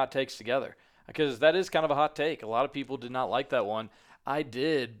 cool, we're in hot takes together. because that is kind of a hot take. A lot of people did not like that one. I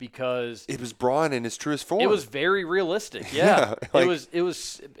did because It was Braun in his truest form. it was very realistic. Yeah, like- it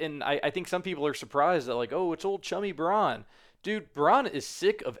was, and I think some people are surprised that like, oh, it's old chummy Braun. Dude, Braun is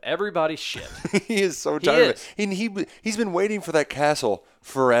sick of everybody's shit. He is so tired of it. And he's been waiting for that castle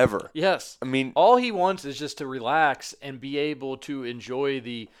forever. Yes. I mean, all he wants is just to relax and be able to enjoy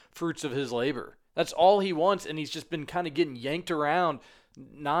the fruits of his labor. That's all he wants, and he's just been kind of getting yanked around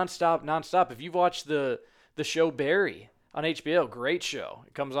nonstop. If you've watched the show Barry on HBO, great show.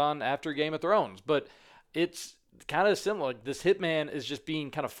 It comes on after Game of Thrones, but it's kind of similar. Like, this hitman is just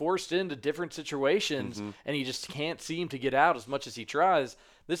being kind of forced into different situations, and he just can't seem to get out as much as he tries.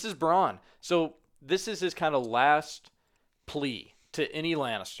 This is Braun. So this is his kind of last plea to any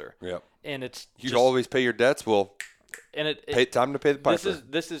Lannister. Yep. And it's you always pay your debts. Well, time to pay the piper.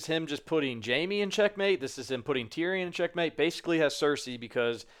 This is him just putting Jaime in checkmate. This is him putting Tyrion in checkmate. Basically has Cersei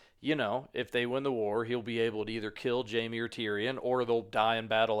because, you know, if they win the war, he'll be able to either kill Jaime or Tyrion, or they'll die in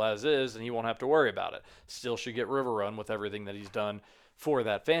battle as is, and he won't have to worry about it. Still should get River Run with everything that he's done for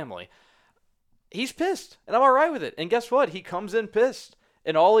that family. He's pissed, and I'm all right with it. And guess what? He comes in pissed,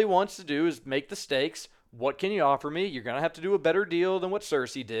 and all he wants to do is make the stakes. What can you offer me? You're going to have to do a better deal than what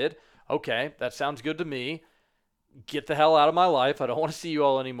Cersei did. Okay, that sounds good to me. Get the hell out of my life. I don't want to see you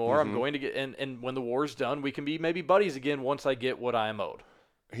all anymore. I'm going to get, and when the war's done, we can be maybe buddies again once I get what I am owed.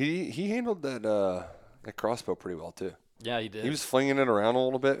 He handled that crossbow pretty well too. Yeah, he did. He was flinging it around a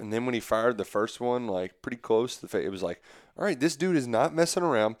little bit, and then when he fired the first one, like pretty close to the face, it was like, all right, this dude is not messing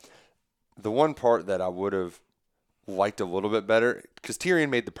around. The one part that I would have liked a little bit better, because Tyrion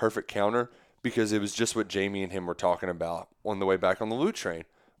made the perfect counter, because it was just what Jaime and him were talking about on the way back on the loot train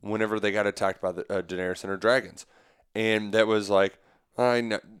whenever they got attacked by the Daenerys and her dragons. And that was like, I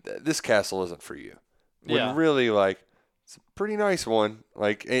know this castle isn't for you. When really, like, it's a pretty nice one.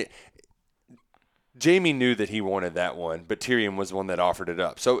 Like, Jaime knew that he wanted that one, but Tyrion was the one that offered it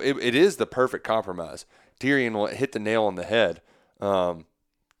up. So it is the perfect compromise. Tyrion hit the nail on the head.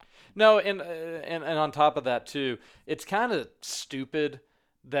 No, and on top of that too, it's kind of stupid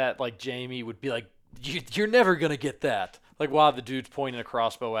that like Jaime would be like, you're never gonna get that. Like, while the dude's pointing a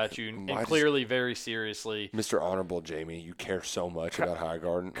crossbow at you and clearly very seriously. Mr. Honorable Jaime, you care so much about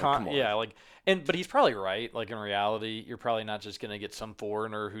Highgarden. Come on. Yeah, but he's probably right. Like, in reality, you're probably not just gonna get some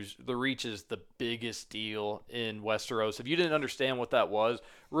foreigner who's the Reach is the biggest deal in Westeros. If you didn't understand what that was,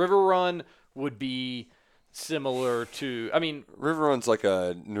 River Run would be similar to. I mean, River Run's like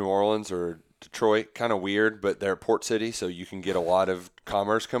a New Orleans or Detroit, kind of weird, but they're a port city, so you can get a lot of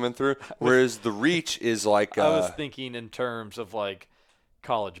commerce coming through. Whereas the Reach is like I was thinking in terms of like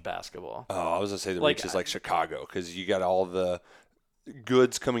college basketball. Oh, I was gonna say the Reach is like Chicago, because you got all the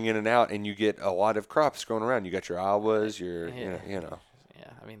goods coming in and out, and you get a lot of crops going around. You got your Iowas, your you know.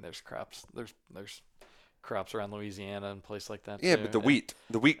 Yeah, I mean, there's crops. There's crops around Louisiana and places like that. Yeah, too. But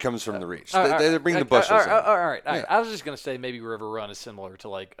the wheat comes from the Reach. They bring the bushels in. All right. I was just gonna say maybe River Run is similar to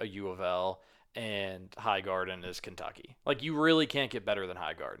like a U of L. And Highgarden is Kentucky. Like, you really can't get better than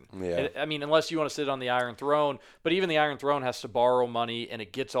Highgarden. Yeah. I mean, unless you want to sit on the Iron Throne. But even the Iron Throne has to borrow money, and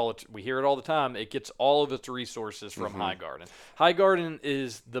it gets we hear it all the time, it gets all of its resources from Highgarden. Highgarden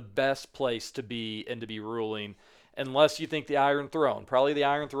is the best place to be and to be ruling, unless you think the Iron Throne. Probably the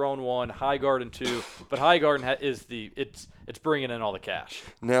Iron Throne 1, Highgarden 2. But Highgarden is it's bringing in all the cash.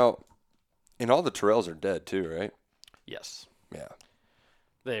 Now, and all the Tyrells are dead too, right? Yes. Yeah.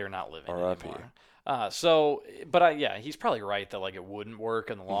 They are not living R.I.P. anymore. He's probably right that like it wouldn't work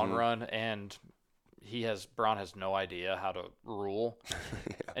in the long run, and Braun has no idea how to rule,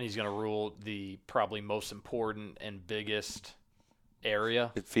 and he's going to rule the probably most important and biggest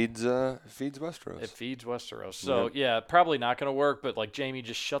area. It feeds Westeros. It feeds Westeros. So probably not going to work. But like, Jaime,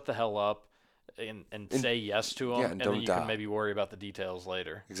 just shut the hell up and say yes to him, and then you can maybe worry about the details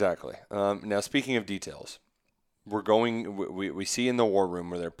later. Exactly. Now, speaking of details. We see in the war room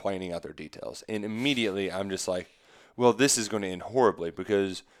where they're planning out their details. And immediately I'm just like, well, this is going to end horribly,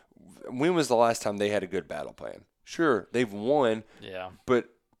 because when was the last time they had a good battle plan? Sure, they've won, but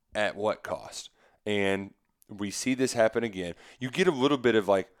at what cost? And we see this happen again. You get a little bit of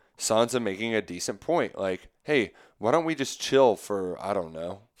like Sansa making a decent point. Like, hey, why don't we just chill for, I don't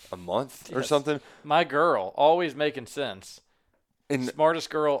know, a month or something? My girl, always making sense. And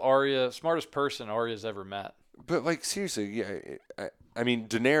smartest person Arya's ever met. But, like, seriously, I mean,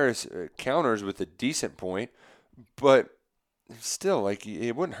 Daenerys counters with a decent point, but still, like,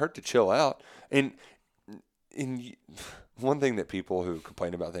 it wouldn't hurt to chill out. And one thing that people who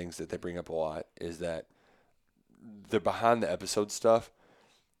complain about things that they bring up a lot is that the behind the episode stuff,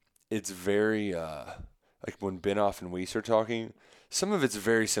 it's very like when Benioff and Weiss are talking, some of it's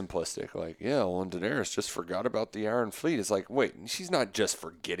very simplistic. Like, yeah, well, and Daenerys just forgot about the Iron Fleet. It's like, wait, she's not just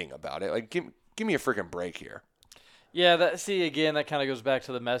forgetting about it. Like, give me a freaking break here. Yeah, again, that kind of goes back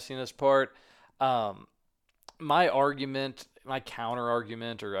to the messiness part. My argument, my counter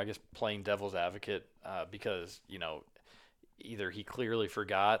argument, or I guess playing devil's advocate, because, either he clearly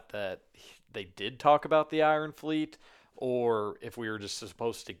forgot that they did talk about the Iron Fleet, or if we were just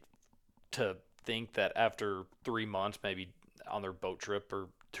supposed to think that after 3 months, maybe on their boat trip, or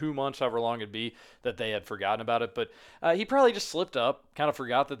 2 months, however long it'd be, that they had forgotten about it. But he probably just slipped up, kind of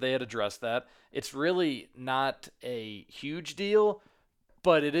forgot that they had addressed that. It's really not a huge deal,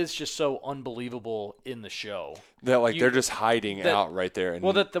 but it is just so unbelievable in the show. That they're just hiding out right there.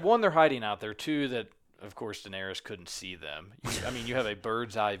 And that the one they're hiding out there, too, that, of course, Daenerys couldn't see them. You have a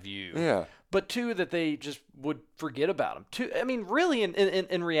bird's eye view. Yeah. But two, that they just would forget about them. Two, really,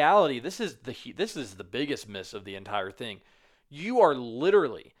 in reality, this is the biggest miss of the entire thing. You are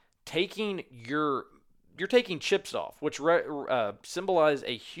literally taking you're taking chips off, which symbolize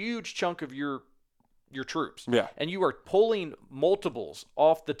a huge chunk of your troops. Yeah. And you are pulling multiples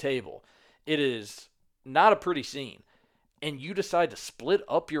off the table. It is not a pretty scene. And you decide to split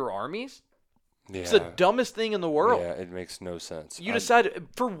up your armies? Yeah. It's the dumbest thing in the world. Yeah, it makes no sense. You decide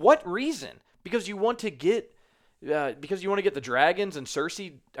for what reason? Because you want to get the dragons and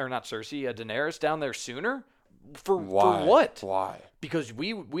Daenerys down there sooner? For what? Why? Because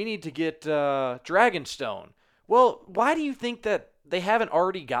we need to get Dragonstone. Well, why do you think that they haven't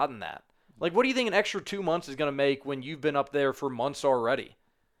already gotten that? Like, what do you think an extra 2 months is going to make when you've been up there for months already?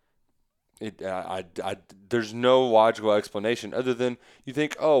 There's no logical explanation other than you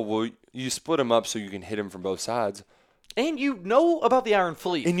think, oh, well, you split them up so you can hit them from both sides. And you know about the Iron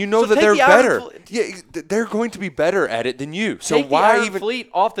Fleet. And you know that they're better. Yeah, they're going to be better at it than you. So take why the Iron Fleet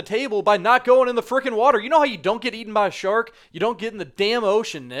off the table by not going in the frickin' water? You know how you don't get eaten by a shark? You don't get in the damn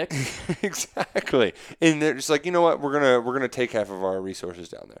ocean, Nick. Exactly. And they're just like, you know what? We're gonna take half of our resources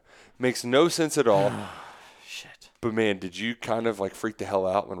down there. Makes no sense at all. Shit. But man, did you kind of freak the hell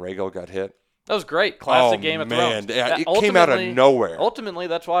out when Rhaegal got hit? That was great. Classic Game of Thrones. Yeah, it came out of nowhere. Ultimately,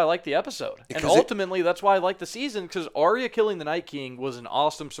 that's why I like the episode. And ultimately, that's why I like the season, because Arya killing the Night King was an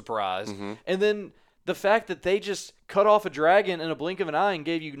awesome surprise. Mm-hmm. And then the fact that they just cut off a dragon in a blink of an eye and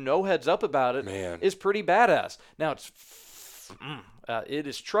gave you no heads up about it is pretty badass. Now, it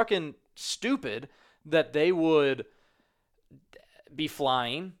is trucking stupid that they would be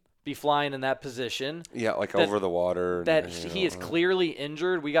flying in that position. Yeah, over the water. He is clearly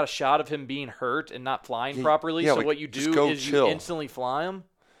injured. We got a shot of him being hurt and not flying properly. So what you do is you instantly fly him.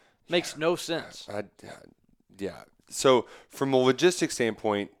 Makes no sense. Yeah. So from a logistics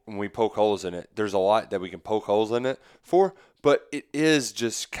standpoint, when we poke holes in it, there's a lot that we can poke holes in it for, but it is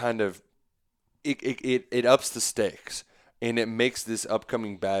just kind of it ups the stakes, and it makes this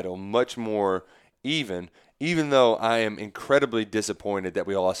upcoming battle much more even though I am incredibly disappointed that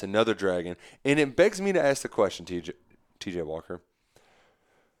we lost another dragon. And it begs me to ask the question, TJ Walker.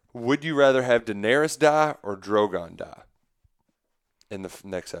 Would you rather have Daenerys die or Drogon die in the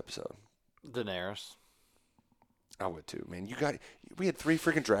next episode? Daenerys. I would too, man. We had 3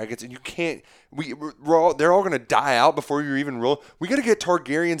 freaking dragons, and you can't. They're all gonna die out before you even roll. We got to get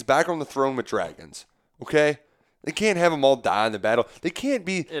Targaryens back on the throne with dragons, okay? They can't have them all die in the battle. They can't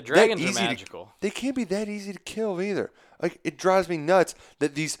be dragons that easy are magical. They can't be that easy to kill either. It drives me nuts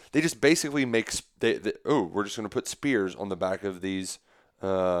that they just basically make we're just gonna put spears on the back of these. They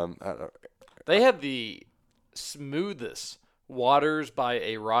have the smoothest waters by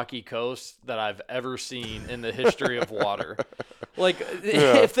a rocky coast that I've ever seen in the history of water.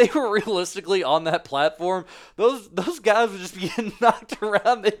 If they were realistically on that platform, those guys would just be getting knocked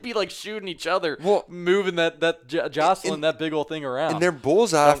around. They'd be shooting each other, moving jostling that big old thing around. And they're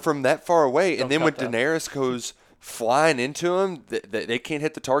bullseye from that far away. And then when Daenerys goes flying into them, they can't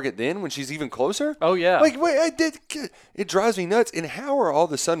hit the target then when she's even closer? Oh, yeah. It drives me nuts. And how are all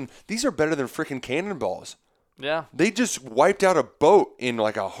of a sudden, these are better than freaking cannonballs? Yeah. They just wiped out a boat in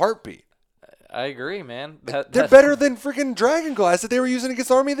a heartbeat. I agree, man. They're better than freaking dragon glass that they were using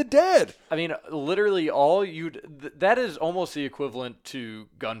against Army of the Dead. Literally that is almost the equivalent to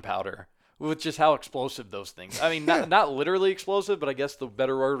gunpowder, with just how explosive those things. Not literally explosive, but I guess the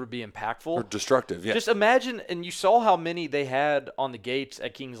better word would be impactful. Or destructive, yeah. Just imagine, and you saw how many they had on the gates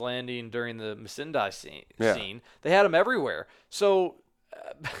at King's Landing during the Missandei scene. They had them everywhere. So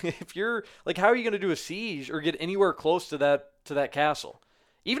if you're how are you going to do a siege or get anywhere close to that castle?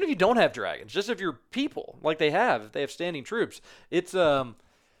 Even if you don't have dragons, just if you're people if they have standing troops, it's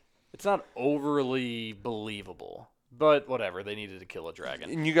not overly believable But whatever, they needed to kill a dragon.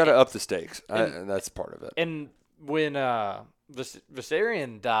 And you got to up the stakes. And that's part of it. And when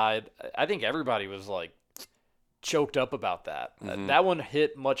Viserion died, I think everybody was like choked up about that. That one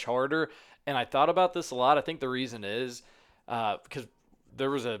hit much harder. And I thought about this a lot. I think the reason is because there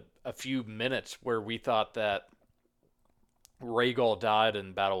was a few minutes where we thought that Rhaegal died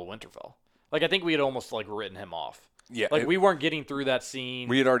in Battle of Winterfell. Like, I think we had almost like written him off. Yeah, like we weren't getting through that scene.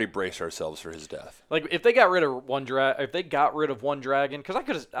 We had already braced ourselves for his death. Like, if they got rid of one dragon, because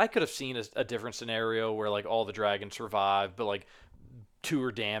I could have seen a different scenario where like all the dragons survived, but like 2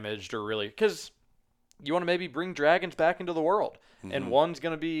 are damaged or really because you want to maybe bring dragons back into the world, and one's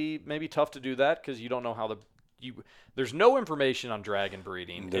going to be maybe tough to do that because you don't know how there's no information on dragon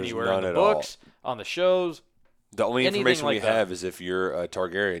breeding anywhere in the books, on the shows. The only information we have is if you're a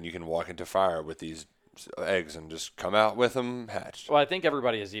Targaryen, you can walk into fire with these eggs and just come out with them hatched. Well, I think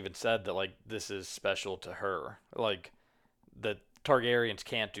everybody has even said that like this is special to her. Like the Targaryens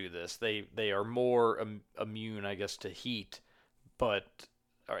can't do this. They are more immune, I guess, to heat,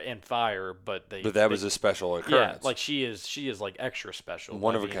 and fire. But that was a special occurrence. Yeah, like she is like extra special.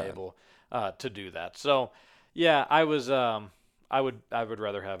 One of a kind. Able to do that. So yeah, I would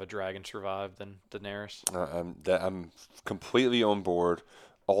rather have a dragon survive than Daenerys. I'm completely on board.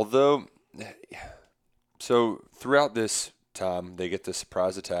 Although. So throughout this time, they get the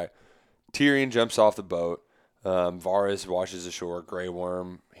surprise attack. Tyrion jumps off the boat. Varys washes ashore. Grey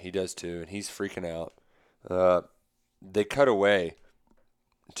Worm, he does too, and he's freaking out. They cut away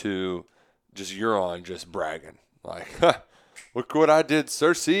to just Euron just bragging. Like, look what I did,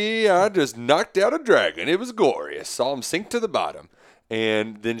 Cersei. I just knocked out a dragon. It was glorious. Saw him sink to the bottom.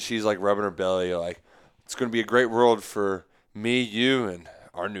 And then she's like rubbing her belly like, it's going to be a great world for me, you, and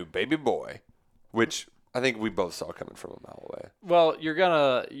our new baby boy. Which I think we both saw coming from a mile away. Well,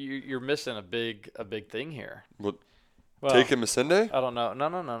 you're missing a big thing here. Well, taking Missandei? I don't know. No.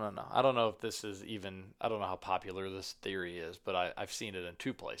 I don't know if this is even. I don't know how popular this theory is, but I've seen it in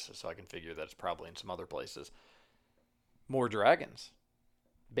 2 places, so I can figure that it's probably in some other places. More dragons,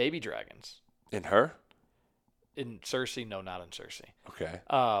 baby dragons. In her? In Cersei? No, not in Cersei. Okay.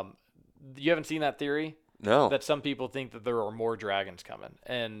 You haven't seen that theory? No. That some people think that there are more dragons coming,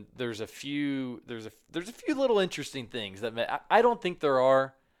 and there's a few little interesting things that I don't think there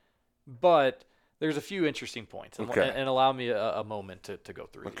are, but there's a few interesting points. Okay. And allow me a moment to go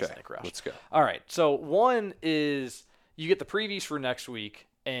through these, Nick Roush. Let's go. All right. So one is you get the previews for next week,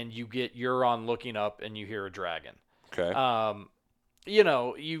 and you get Euron looking up, and you hear a dragon. Okay. You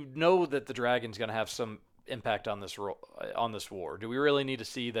know that the dragon's going to have some impact on this war. Do we really need to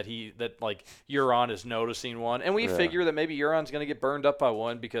see that Euron is noticing one? And we figure that maybe Euron's going to get burned up by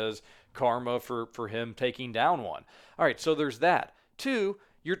one because karma for him taking down one. All right, so there's that. 2,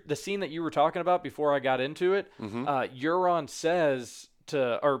 the scene that you were talking about before I got into it. Euron says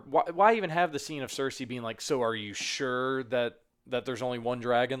why even have the scene of Cersei being like, so are you sure that there's only one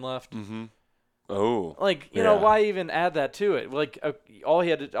dragon left? Mm-hmm. Oh, why even add that to it? Like all she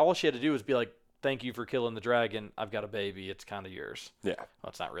had to do was be like, thank you for killing the dragon. I've got a baby. It's kind of yours. Yeah. Well,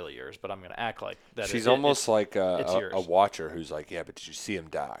 it's not really yours, but I'm going to act like that. She's almost like a watcher who's like, yeah, but did you see him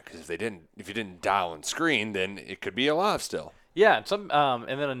die? Because if you didn't die on screen, then it could be alive still. Yeah,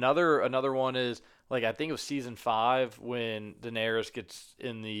 and then another one is like I think it was season 5 when Daenerys gets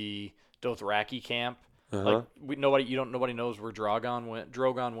in the Dothraki camp. Uh-huh. Like nobody knows where Drogon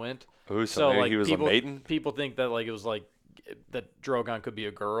went. Oh, so like he was a maiden. People think that like it was like that Drogon could be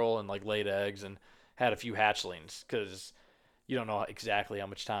a girl and like laid eggs and had a few hatchlings because you don't know exactly how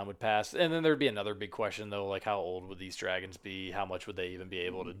much time would pass. And then there'd be another big question though, like how old would these dragons be? How much would they even be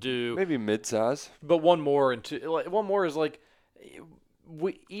able to do? Maybe mid-size. But one more is like,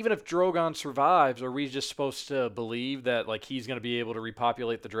 even if Drogon survives, are we just supposed to believe that like he's going to be able to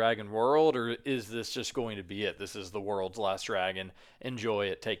repopulate the dragon world, or is this just going to be it? This is the world's last dragon. Enjoy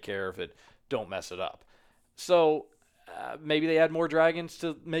it. Take care of it. Don't mess it up. So maybe they add more dragons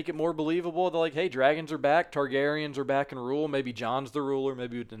to make it more believable. They're like, hey, dragons are back. Targaryens are back in rule. Maybe Jon's the ruler.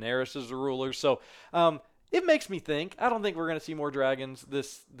 Maybe Daenerys is the ruler. So it makes me think. I don't think we're going to see more dragons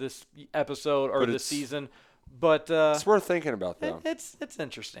this episode or this season. But it's worth thinking about, though. It's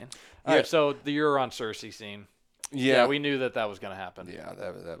interesting. All right, so the Euron Cersei scene. Yeah, we knew that was going to happen. Yeah,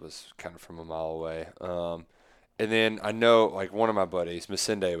 that was kind of from a mile away. And then I know, like, one of my buddies,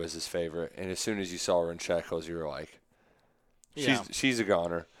 Missandei was his favorite. And as soon as you saw her in shackles, you were like, she's a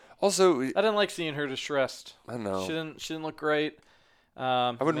goner. Also, I didn't like seeing her distressed. I know. She didn't look great.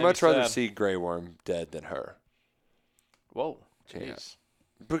 I would much rather see Grey Worm dead than her. Whoa. Jeez. Yeah.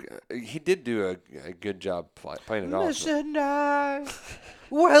 But he did do a good job playing it off. Missandei,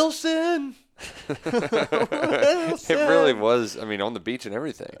 Wilson. It really was. I mean, on the beach and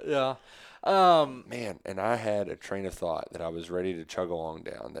everything. Yeah. Man, and I had a train of thought that I was ready to chug along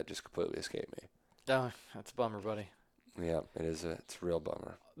down that just completely escaped me. Oh, that's a bummer, buddy. Yeah, it is. It's a real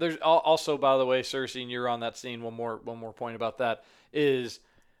bummer. There's also, by the way, Cersei, and you're on that scene. One more point about that is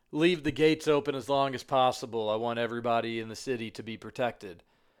leave the gates open as long as possible. I want everybody in the city to be protected.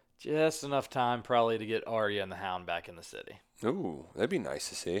 Just enough time probably to get Arya and the Hound back in the city. Ooh, that'd be nice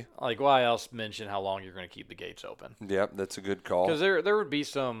to see. Like, why else mention how long you're going to keep the gates open? Yep, that's a good call. Because there would be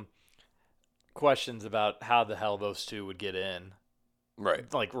some questions about how the hell those two would get in.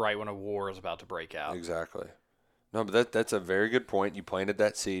 Right. Like right when a war is about to break out. Exactly. No, but that's a very good point. You planted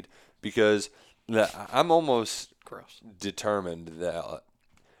that seed because I'm almost Gross. determined that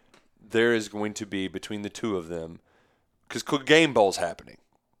there is going to be between the two of them, because Clegane Bowl's happening,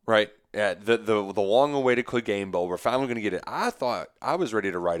 right? Yeah, the long-awaited Clegane Bowl. We're finally going to get it. I thought I was ready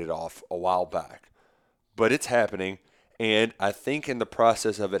to write it off a while back, but it's happening, and I think in the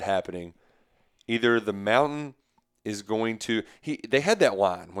process of it happening, either the Mountain is going to they had that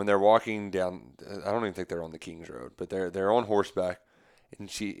line when they're walking down. I don't even think they're on the King's Road, but they're on horseback, and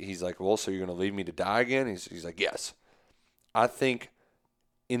he's like, "Well, so you're going to leave me to die again?" He's like, "Yes." I think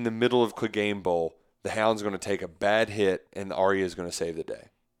in the middle of Clegane Bowl, the Hound's going to take a bad hit, and Arya is going to save the day.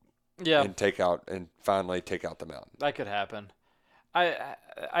 Yeah, and finally take out the Mountain. that could happen.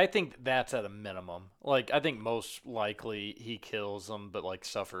 I think that's at a minimum. Like, I think most likely he kills them, but like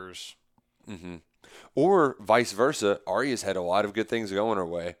suffers. Mm-hmm. Or vice versa. Arya's had a lot of good things going her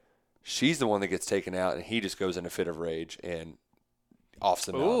way. She's the one that gets taken out, and he just goes in a fit of rage and offs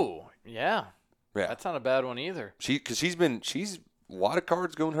the Mountain. Ooh, yeah. Yeah. That's not a bad one either. Because she's a lot of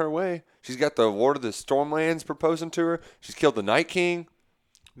cards going her way. She's got the Lord of the Stormlands proposing to her. She's killed the Night King.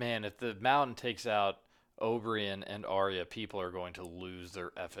 Man, if the Mountain takes out Oberyn and Arya, people are going to lose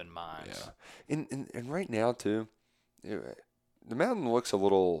their effing minds. Yeah. And right now, too, the Mountain looks a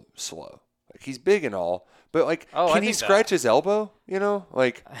little slow. Like, he's big and all, but, like, can he scratch his elbow, you know?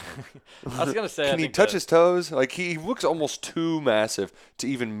 Like, I was going to say, can he touch his toes? Like, he looks almost too massive to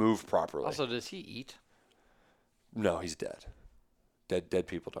even move properly. Also, does he eat? No, he's dead. Dead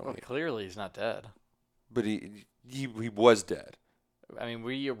people don't eat. Clearly, he's not dead. But he was dead. I mean,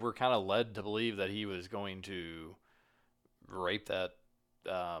 we were kind of led to believe that he was going to rape that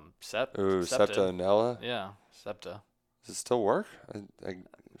Septa Nella? Yeah, Septa. Does it still work?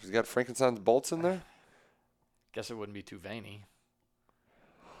 He's got Frankenstein's bolts in there? Guess it wouldn't be too veiny.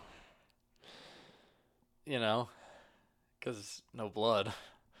 You know, because no blood.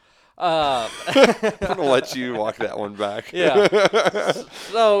 I'm going to let you walk that one back. Yeah.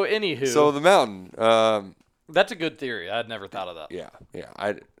 So, anywho. So, the Mountain. That's a good theory. I'd never thought of that. Yeah.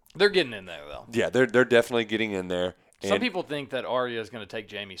 They're getting in there, though. Yeah, they're definitely getting in there. Some people think that Arya is going to take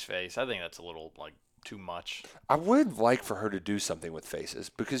Jaime's face. I think that's a little, too much. I would like for her to do something with faces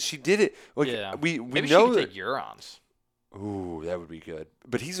because she did it. Like, yeah. We Maybe know she could that. take Euron's. Ooh, that would be good.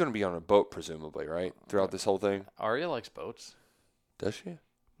 But he's going to be on a boat, presumably, right? Throughout this whole thing. Arya likes boats. Does she?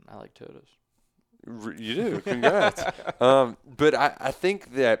 I like Totos. You do. Congrats. But I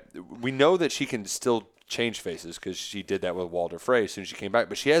think that we know that she can still change faces because she did that with Walder Frey as soon as she came back,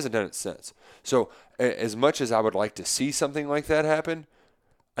 but she hasn't done it since. So as much as I would like to see something like that happen,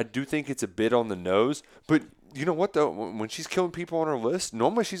 I do think it's a bit on the nose. But you know what, though? When she's killing people on her list,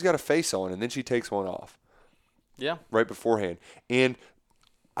 normally she's got a face on, and then she takes one off. Yeah. Right beforehand. And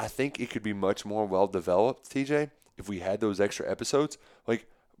I think it could be much more well-developed, TJ, if we had those extra episodes. Like,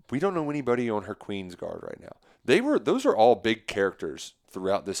 we don't know anybody on her Queen's Guard right now. Those are all big characters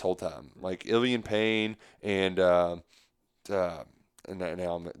throughout this whole time. Like Illian Payne and now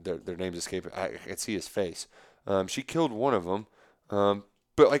their names escape. I can see his face. She killed one of them.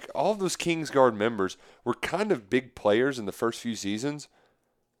 But like all of those Kingsguard members were kind of big players in the first few seasons.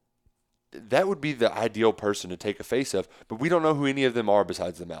 That would be the ideal person to take a face of, but we don't know who any of them are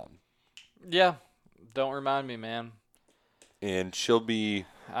besides the Mountain. Yeah, don't remind me, man. And she'll be.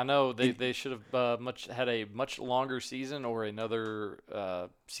 I know they should have had a much longer season or another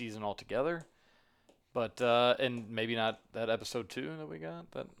season altogether, but and maybe not that episode 2 that we got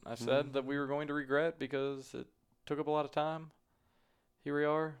that I said that we were going to regret because it took up a lot of time. Here we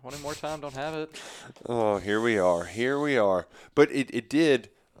are, wanting more time, don't have it. Oh, here we are. But it did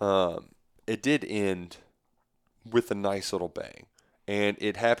end with a nice little bang, and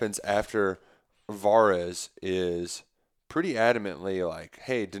it happens after Varys is pretty adamantly like,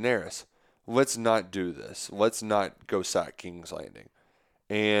 hey, Daenerys, let's not do this. Let's not go sack King's Landing.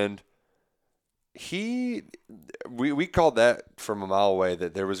 And we called that from a mile away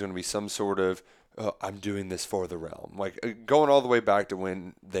that there was going to be some sort of I'm doing this for the realm. Like going all the way back to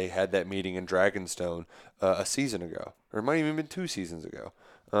when they had that meeting in Dragonstone a season ago, or it might even been 2 seasons ago.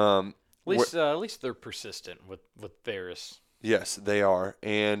 At least they're persistent with Varys. Yes, they are,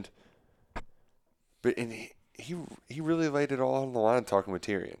 and he really laid it all on the line talking with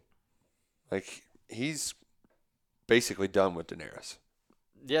Tyrion. Like he's basically done with Daenerys.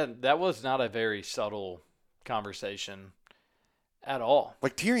 Yeah, that was not a very subtle conversation at all.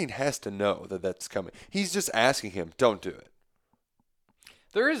 Like Tyrion has to know that that's coming. He's just asking him, "Don't do it."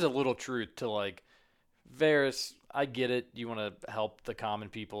 There is a little truth to like Varys. I get it. You want to help the common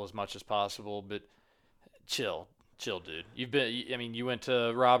people as much as possible, but chill, dude. You went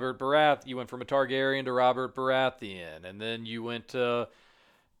to Robert Barath. You went from a Targaryen to Robert Baratheon, and then you went to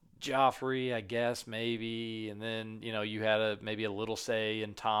Joffrey, I guess, maybe, and then you had maybe a little say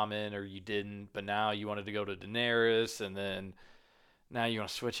in Tommen, or you didn't, but now you wanted to go to Daenerys, and then now you want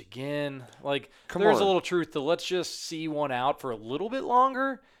to switch again. Like, there's a little truth to let's just see one out for a little bit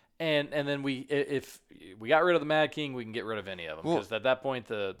longer, and then if we got rid of the Mad King, we can get rid of any of them, because at that point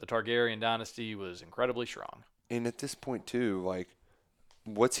the Targaryen dynasty was incredibly strong. And at this point too, like,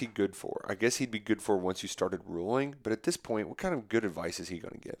 what's he good for? I guess he'd be good for once you started ruling, but at this point, what kind of good advice is he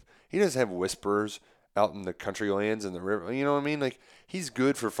going to give? He doesn't have whisperers out in the country lands and the river. You know what I mean? Like, he's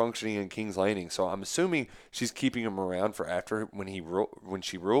good for functioning in King's Landing. So I'm assuming she's keeping him around for after when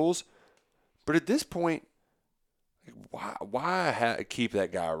she rules. But at this point, why keep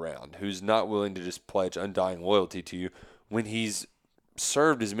that guy around who's not willing to just pledge undying loyalty to you when he's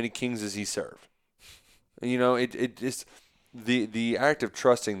served as many kings as he served? It just the act of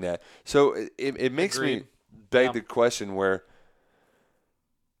trusting that. So it makes me beg the question where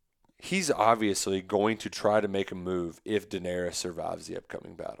he's obviously going to try to make a move if Daenerys survives the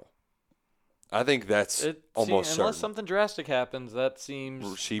upcoming battle. I think that's almost certain. Unless something drastic happens, that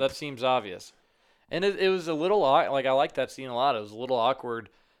seems obvious. And it was a little like I like that scene a lot. It was a little awkward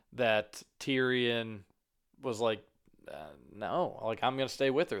that Tyrion was like, "No, like I'm gonna stay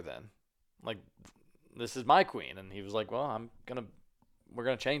with her then. Like this is my queen," and he was like, "Well, we're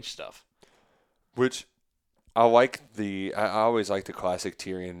gonna change stuff." Which I like I always like the classic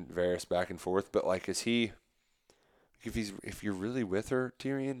Tyrion Varys back and forth, but like if you're really with her,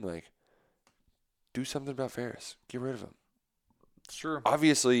 Tyrion, like do something about Varys. Get rid of him. It's true.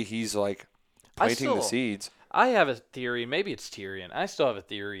 Obviously he's like planting the seeds. I have a theory, maybe it's Tyrion. I still have a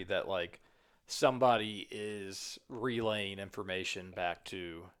theory that like somebody is relaying information back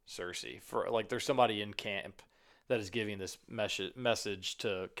to Cersei. For like there's somebody in camp that is giving this message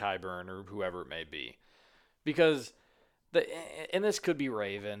to Qyburn or whoever it may be. Because and this could be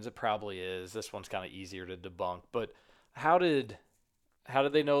Ravens, it probably is. This one's kind of easier to debunk, but how did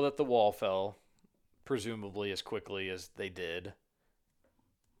they know that the wall fell presumably as quickly as they did?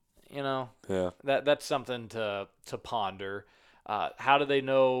 Yeah. That's something to ponder. How do they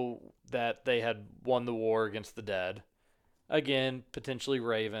know that they had won the war against the dead? Again, potentially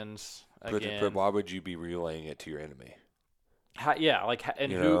Ravens. But why would you be relaying it to your enemy?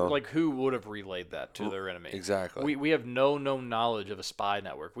 Who would have relayed that to their enemy? Exactly. We have no known knowledge of a spy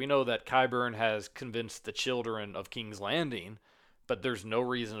network. We know that Qyburn has convinced the children of King's Landing, but there's no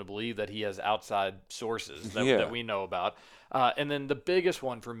reason to believe that he has outside sources that we know about. And then the biggest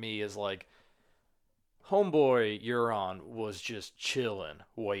one for me is like, homeboy Euron was just chilling,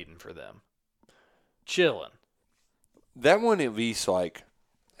 waiting for them. Chilling. That one at least like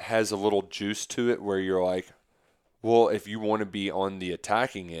has a little juice to it where you're like, well, if you want to be on the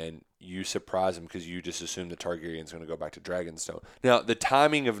attacking end, you surprise them because you just assume the Targaryen's going to go back to Dragonstone. Now, the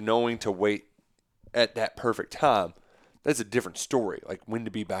timing of knowing to wait at that perfect time, that's a different story. Like when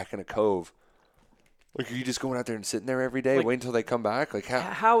to be back in a cove. Like, are you just going out there and sitting there every day, waiting until they come back? Like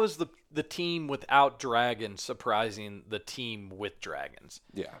how is the team without dragons surprising the team with dragons?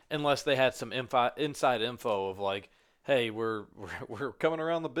 Yeah. Unless they had some inside info of like, hey, we're coming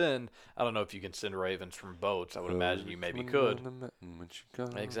around the bend. I don't know if you can send ravens from boats. I would imagine you maybe could.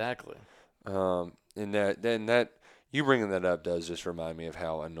 Exactly. And that you bringing that up does just remind me of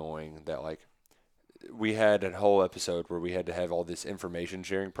how annoying that like we had a whole episode where we had to have all this information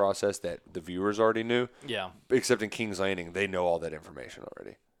sharing process that the viewers already knew. Yeah. Except in King's Landing, they know all that information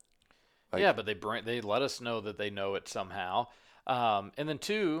already. Like, yeah, but they let us know that they know it somehow. And then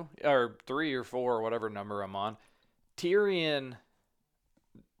 2 or 3 or 4 or whatever number I'm on, Cersei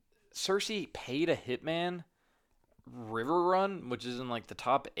paid a hitman Riverrun, which is in like the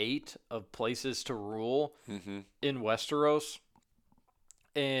top 8 of places to rule in Westeros,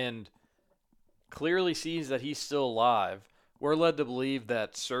 and clearly sees that he's still alive. We're led to believe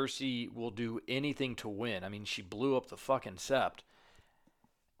that Cersei will do anything to win. I mean, she blew up the fucking Sept,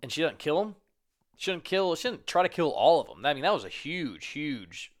 and she doesn't kill him. Shouldn't try to kill all of them. I mean, that was a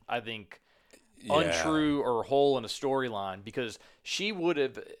huge, I think, untrue or hole in a storyline because she would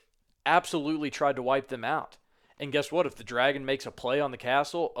have absolutely tried to wipe them out. And guess what? If the dragon makes a play on the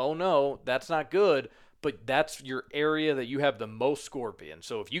castle, oh no, that's not good. But that's your area that you have the most scorpion.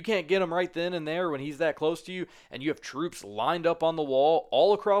 So if you can't get him right then and there when he's that close to you, and you have troops lined up on the wall,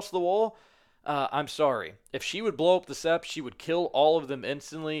 all across the wall, I'm sorry. If she would blow up the Sept, she would kill all of them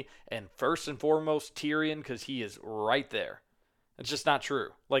instantly. And first and foremost, Tyrion, because he is right there. It's just not true.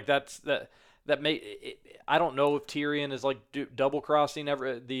 Like that may. I don't know if Tyrion is like double crossing the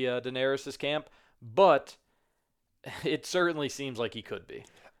Daenerys' camp, but it certainly seems like he could be.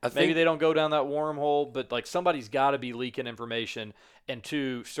 Maybe they don't go down that wormhole, but like somebody's got to be leaking information. And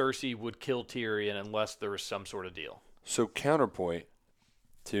two, Cersei would kill Tyrion unless there was some sort of deal. So counterpoint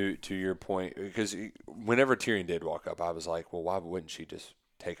to your point, because whenever Tyrion did walk up, I was like, well, why wouldn't she just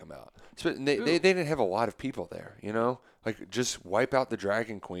take him out? So they didn't have a lot of people there, you know, like just wipe out the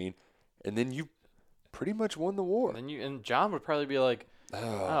Dragon Queen, and then you pretty much won the war. And Jon would probably be like,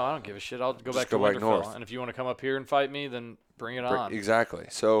 oh, I don't give a shit. I'll go back to Winterfell. North. And if you want to come up here and fight me, then bring it on. Exactly.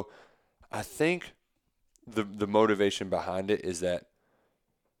 So I think the motivation behind it is that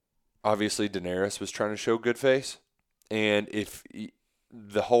obviously Daenerys was trying to show good face. And if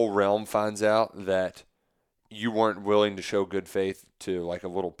the whole realm finds out that you weren't willing to show good faith to like a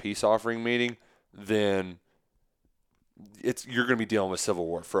little peace offering meeting, then you're going to be dealing with civil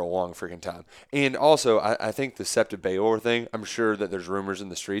war for a long freaking time. And also, I think the Sept of Baelor thing, I'm sure that there's rumors in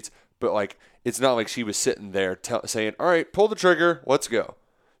the streets, but like it's not like she was sitting there saying, all right, pull the trigger, let's go.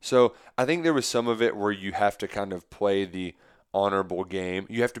 So I think there was some of it where you have to kind of play the honorable game.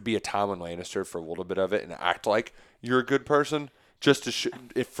 You have to be a Tywin Lannister for a little bit of it and act like you're a good person just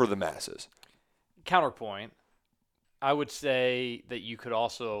to for the masses. Counterpoint, I would say that you could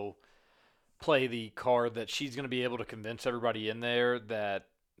also play the card that she's going to be able to convince everybody in there that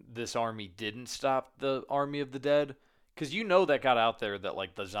this army didn't stop the army of the dead, because you know that got out there that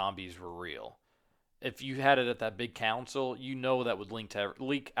like the zombies were real. If you had it at that big council, you know that would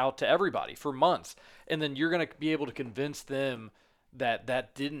leak out to everybody for months, and then you're going to be able to convince them that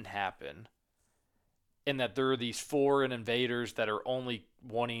that didn't happen, and that there are these foreign invaders that are only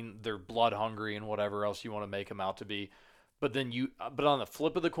wanting, they're blood hungry and whatever else you want to make them out to be. But on the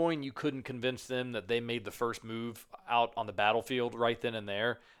flip of the coin, you couldn't convince them that they made the first move out on the battlefield right then and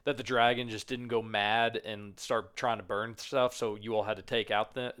there, that the dragon just didn't go mad and start trying to burn stuff, so you all had to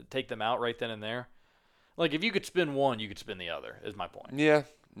take them out right then and there. Like, if you could spin one, you could spin the other, is my point.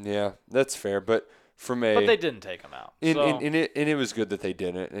 Yeah, that's fair. But but they didn't take them out. And it was good that they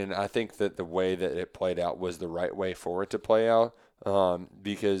didn't. And I think that the way that it played out was the right way for it to play out,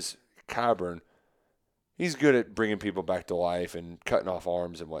 because Qyburn, he's good at bringing people back to life and cutting off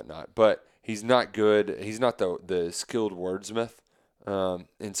arms and whatnot, but he's not good. He's not the skilled wordsmith.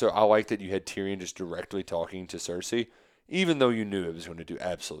 And so I like that you had Tyrion just directly talking to Cersei, even though you knew it was going to do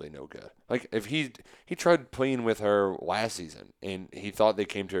absolutely no good. Like if he tried playing with her last season and he thought they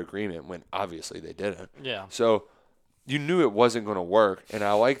came to agreement when obviously they didn't. Yeah. So you knew it wasn't going to work, and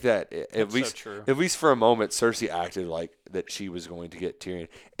I like that at least for a moment Cersei acted like that she was going to get Tyrion.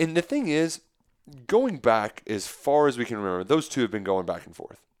 And the thing is, going back as far as we can remember, those two have been going back and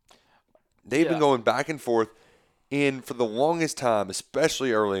forth. They've been going back and forth, and for the longest time,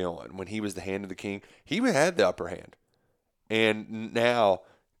 especially early on, when he was the Hand of the King, he had the upper hand. And now,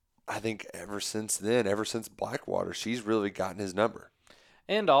 I think ever since Blackwater, she's really gotten his number.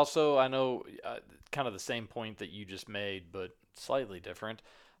 And also, I know kind of the same point that you just made, but slightly different.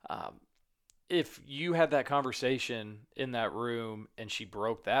 If you had that conversation in that room and she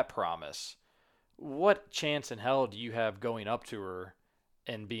broke that promise, what chance in hell do you have going up to her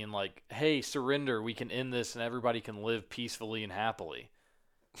and being like, hey, surrender, we can end this and everybody can live peacefully and happily?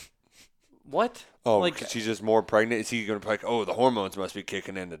 What? Oh, like, she's just more pregnant? Is he going to be like, oh, the hormones must be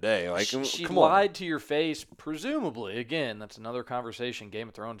kicking in today? Like, she come lied on. to your face, presumably. Again, that's another conversation Game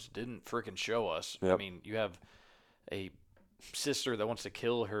of Thrones didn't freaking show us. Yep. I mean, you have a sister that wants to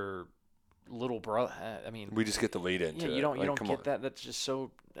kill her little brother. I mean, we just get the lead into it. You don't get that. That's just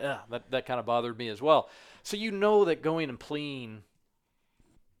so. That kind of bothered me as well. So you know that going and pleading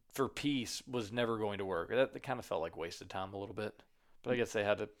for peace was never going to work. That kind of felt like wasted time a little bit. But I guess they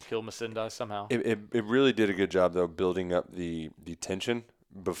had to kill Missandei somehow. It really did a good job though building up the tension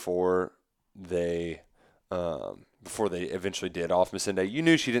before they eventually did off Missandei. You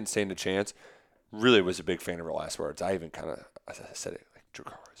knew she didn't stand a chance. Really was a big fan of her last words. I even I said it like,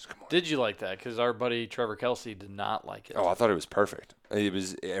 Dracarys, come on. Did you like that? Because our buddy Trevor Kelsey did not like it. Oh, I thought it was perfect. It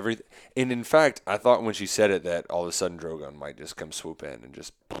was everything. And in fact, I thought when she said it that all of a sudden Drogon might just come swoop in and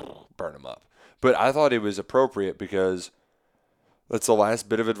just burn them up. But I thought it was appropriate because that's the last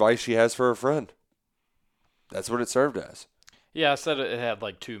bit of advice she has for her friend. That's what it served as. Yeah, I said it had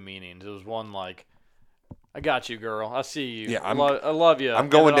like two meanings. It was one like, I got you, girl. I see you. Yeah, I love you. I'm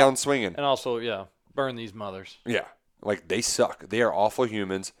going down swinging. And also, yeah, burn these mothers. Yeah, like they suck. They are awful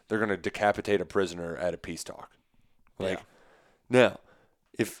humans. They're going to decapitate a prisoner at a peace talk. Like, now,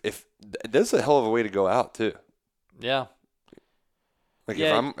 if that's a hell of a way to go out too. Yeah. Like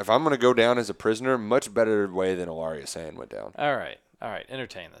if I'm going to go down as a prisoner, much better way than Ilaria Sand went down. All right.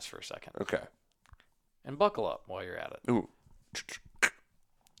 Entertain this for a second. Okay. And buckle up while you're at it. Ooh.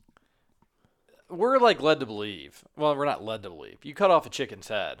 We're like led to believe. Well, we're not led to believe. You cut off a chicken's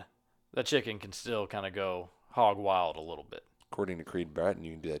head, that chicken can still kind of go hog wild a little bit. According to Creed Bratton,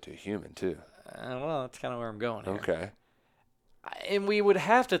 you can do that to a human too. Well, that's kind of where I'm going here. Okay. And we would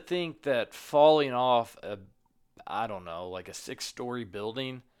have to think that falling off I don't know, like a 6-story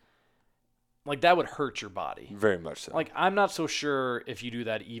building, like that would hurt your body. Very much so. Like I'm not so sure if you do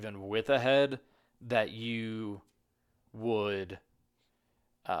that even with a head that you would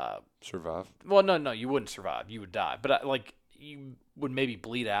survive. Well, no, you wouldn't survive. You would die. But like you would maybe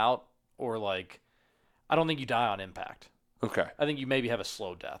bleed out, or like I don't think you die on impact. Okay. I think you maybe have a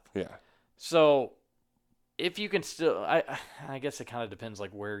slow death. Yeah. So if you can still, I guess it kind of depends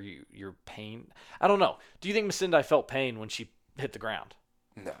like where your pain. I don't know. Do you think Missandei felt pain when she hit the ground?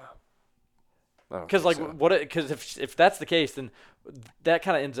 No. Because like because if that's the case, then that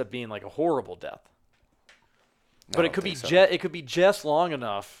kind of ends up being like a horrible death. But it could be it could be just long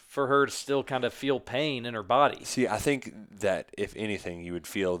enough for her to still kind of feel pain in her body. See, I think that if anything, you would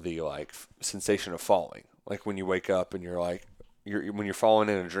feel the like sensation of falling, like when you wake up and you're like, when you're falling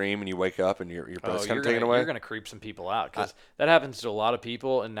in a dream and you wake up and your breath's kind of taken away. You're gonna creep some people out because that happens to a lot of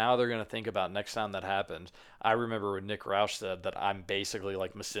people, and now they're gonna think about next time that happens. I remember when Nick Roush said that I'm basically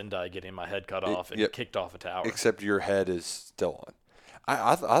like Missandei getting my head cut off and kicked off a tower. Except your head is still on. I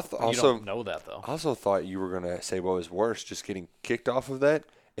also you don't know that though. I also thought you were gonna say what was worse, just getting kicked off of that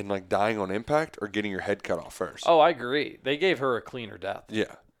and like dying on impact, or getting your head cut off first. Oh, I agree. They gave her a cleaner death.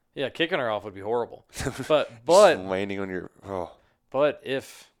 Yeah. Yeah, kicking her off would be horrible. But landing on your But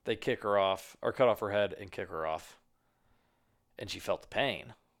if they kick her off or cut off her head and kick her off, and she felt the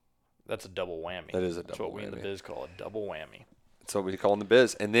pain, that's a double whammy. That is a double whammy. That's what we in the biz call a double whammy. That's what we call in the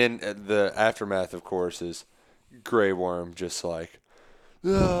biz. And then the aftermath, of course, is Grey Worm just like,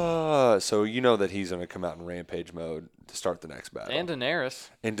 so you know that he's going to come out in rampage mode to start the next battle. And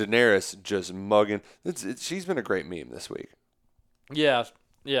Daenerys just mugging. She's been a great meme this week. Yeah.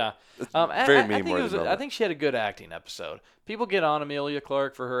 Yeah. Very meme-worthy moment. I think she had a good acting episode. People get on Emilia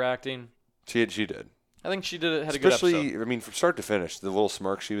Clarke for her acting. She did. I think she had a good episode. Especially, I mean, from start to finish, the little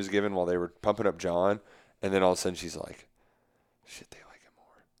smirk she was given while they were pumping up Jon, and then all of a sudden she's like, shit, they like him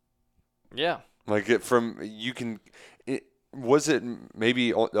more. Yeah. Like was it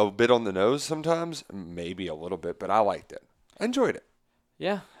maybe a bit on the nose sometimes? Maybe a little bit, but I liked it. I enjoyed it.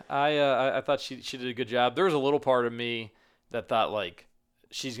 Yeah. I thought she did a good job. There was a little part of me that thought like,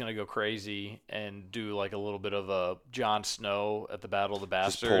 she's going to go crazy and do like a little bit of a Jon Snow at the Battle of the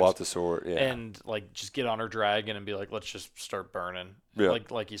Bastards. Just pull out the sword, yeah. And like just get on her dragon and be like, let's just start burning. Yeah.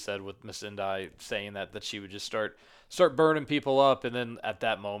 Like you said with Missandei saying that she would just start burning people up, and then at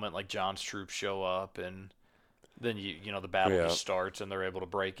that moment like Jon's troops show up, and then you know the battle just starts and they're able to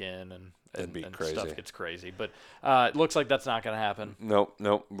break in and stuff gets crazy. But it looks like that's not going to happen. Nope.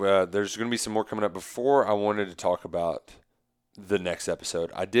 There's going to be some more coming up. Before I wanted to talk about the next episode,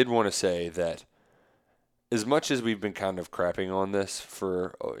 I did want to say that as much as we've been kind of crapping on this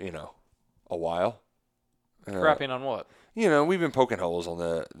for a while, crapping on what? We've been poking holes on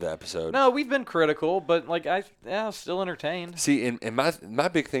the episode. No, we've been critical, but like I was still entertained. See, and my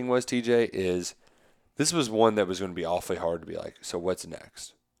big thing was, TJ, is this was one that was going to be awfully hard to be like, so what's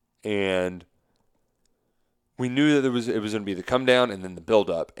next? And we knew that it was going to be the come down and then the build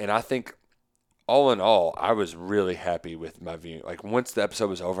up, and I think, all in all, I was really happy with my viewing. Like, once the episode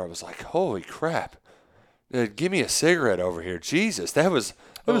was over, I was like, holy crap. Give me a cigarette over here. Jesus, that was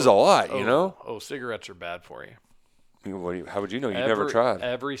a lot, you know? Oh, cigarettes are bad for you. How would you know? You've never tried.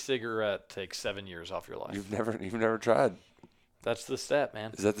 Every cigarette takes 7 years off your life. You've never tried. That's the stat,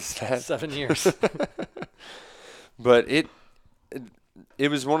 man. Is that the stat? 7 years. But it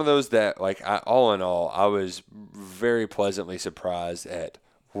was one of those that, like, all in all, I was very pleasantly surprised at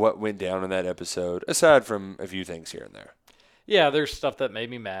what went down in that episode, aside from a few things here and there. Yeah, there's stuff that made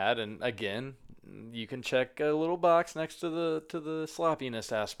me mad, and again, you can check a little box next to the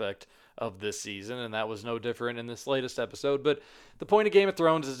sloppiness aspect of this season, and that was no different in this latest episode. But the point of Game of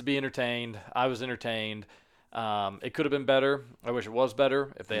Thrones is to be entertained. I was entertained. It could have been better. I wish it was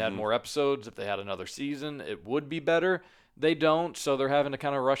better. If they Mm-hmm. had more episodes, if they had another season, it would be better. They don't, so they're having to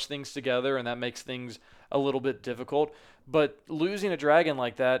kind of rush things together, and that makes things a little bit difficult. But losing a dragon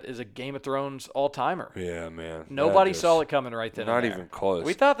like that is a Game of Thrones all-timer. Yeah, man. Nobody saw it coming right then. Not and there. even close.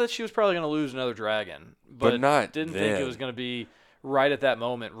 We thought that she was probably going to lose another dragon, But not didn't then. think it was going to be right at that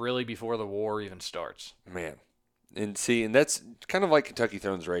moment, really before the war even starts. Man. And see, and that's kind of like Kentucky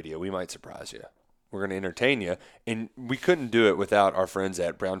Thrones Radio. We might surprise you. We're going to entertain you. And we couldn't do it without our friends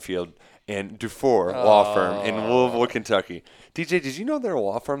at Brownfield and Dufour Law Firm in Louisville, Kentucky. DJ, did you know they're a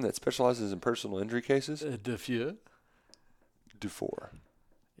law firm that specializes in personal injury cases? Dufour.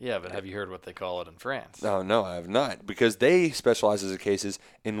 Yeah, but have you heard what they call it in France? No, I have not. Because they specialize in cases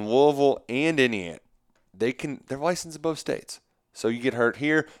in Louisville and Indiana. They're licensed in both states. So you get hurt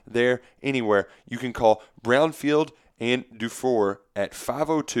here, there, anywhere. You can call Brownfield and Dufour at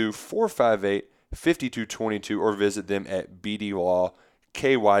 502-458-5222 or visit them at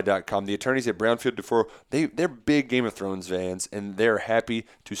bdlawky.com. The attorneys at Brownfield Dufour, they're big Game of Thrones fans, and they're happy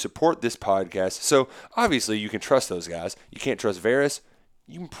to support this podcast. So obviously you can trust those guys. You can't trust Varys.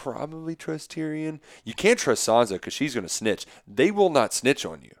 You can probably trust Tyrion. You can't trust Sansa because she's going to snitch. They will not snitch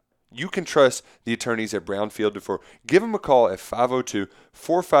on you. You can trust the attorneys at Brownfield Dufour. Give them a call at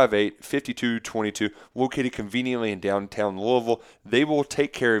 502-458-5222, located conveniently in downtown Louisville. They will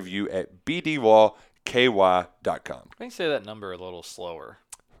take care of you at bdlawky.com. Can you say that number a little slower?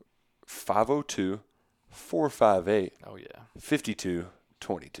 502-458-5222. Oh, yeah.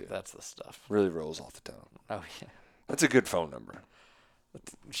 That's the stuff. really rolls off the tongue. Oh, yeah. That's a good phone number.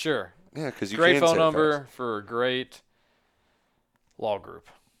 Sure. Yeah, because you great can phone say it number fast. for a great law group.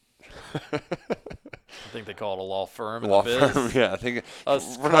 I think they call it a law firm. Law in the biz. firm, yeah. I think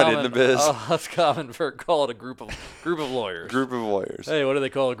Us we're not in the biz. That's common for call it a group of lawyers. Group of lawyers. Hey, what do they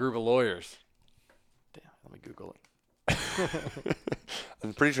call a group of lawyers? Damn, let me Google it.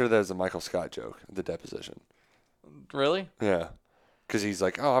 I'm pretty sure that was a Michael Scott joke, the deposition. Really? Yeah. Because he's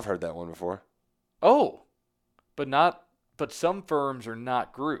like, oh, I've heard that one before. Oh, but some firms are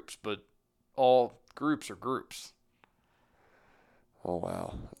not groups, but all groups are groups. Oh,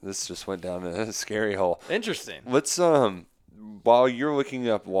 wow. This just went down a scary hole. Interesting. Let's, while you're looking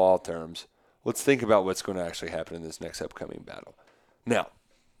up law terms, let's think about what's going to actually happen in this next upcoming battle. Now,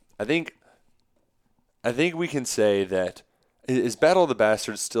 I think we can say that, is Battle of the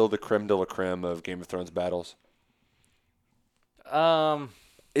Bastards still the creme de la creme of Game of Thrones battles?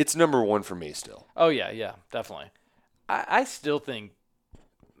 It's number one for me still. Oh, yeah, definitely. I still think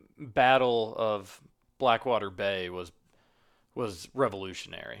Battle of Blackwater Bay was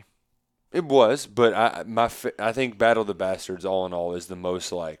revolutionary. It was, but I think Battle of the Bastards, all in all, is the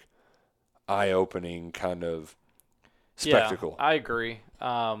most like eye-opening kind of spectacle. Yeah, I agree.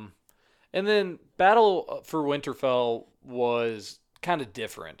 And then Battle for Winterfell was kind of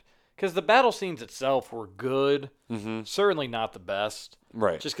different because the battle scenes itself were good, certainly not the best.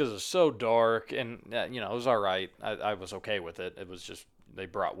 Right. Just because it was so dark, and it was all right. I was okay with it. It was just they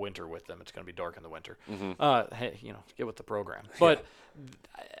brought winter with them. It's going to be dark in the winter. Hey, get with the program. But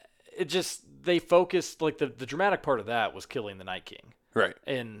it just they focused like the dramatic part of that was killing the Night King. Right.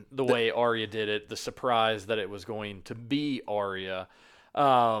 And the way Arya did it, the surprise that it was going to be Arya.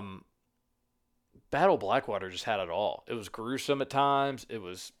 Battle Blackwater just had it all. It was gruesome at times. It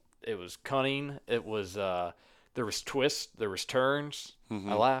was cunning. It was there was twists. There was turns.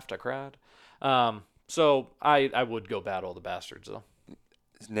 I laughed. I cried. So I would go Battle of the Bastards though.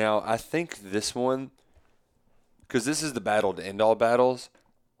 Now I think this one, because this is the battle to end all battles,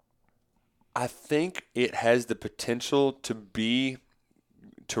 I think it has the potential to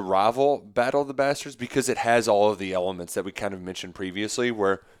rival Battle of the Bastards because it has all of the elements that we kind of mentioned previously,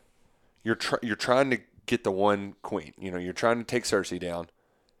 where you're trying to get the one queen. You're trying to take Cersei down.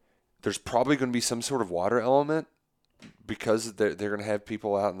 There's probably going to be some sort of water element because they're going to have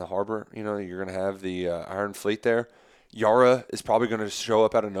people out in the harbor. You're going to have the Iron Fleet there. Yara is probably going to show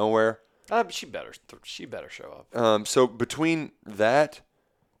up out of nowhere. She better show up. So between that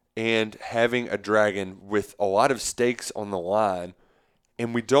and having a dragon with a lot of stakes on the line,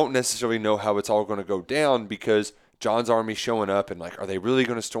 and we don't necessarily know how it's all going to go down because Jon's army showing up and are they really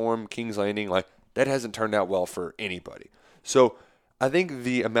going to storm King's Landing? That hasn't turned out well for anybody. So I think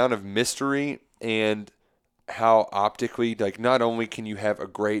the amount of mystery and how optically, not only can you have a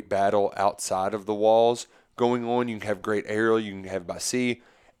great battle outside of the walls going on, you can have great aerial, you can have by sea,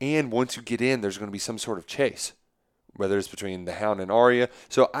 and once you get in, there's going to be some sort of chase, whether it's between the Hound and Arya.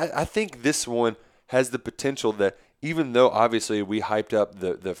 So I think this one has the potential that even though obviously we hyped up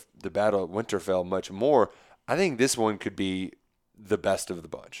the Battle at Winterfell much more, I think this one could be the best of the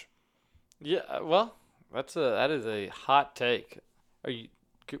bunch. Yeah, well, That is a hot take. Are you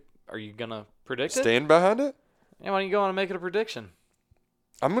are you gonna predict it? Stand behind it? Yeah, why don't you go on and make it a prediction?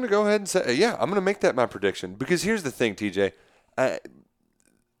 I'm going to go ahead and say, yeah, I'm going to make that my prediction. Because here's the thing, TJ.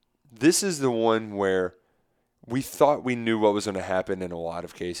 This is the one where we thought we knew what was going to happen in a lot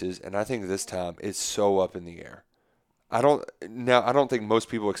of cases. And I think this time it's so up in the air. I don't think most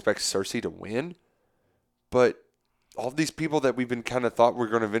people expect Cersei to win. But all these people that we've been kind of thought were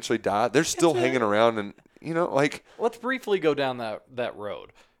going to eventually die, they're still hanging around. And, like. Let's briefly go down that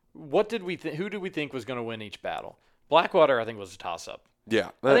road. What did we who did we think was going to win each battle? Blackwater, I think, was a toss-up. Yeah.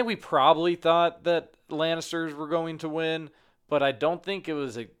 I think we probably thought that Lannisters were going to win, but I don't think it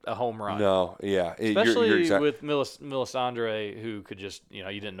was a home run. No, yeah. Especially you're with Melisandre, who could just, you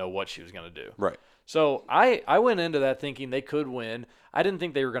didn't know what she was going to do. Right. So I went into that thinking they could win. I didn't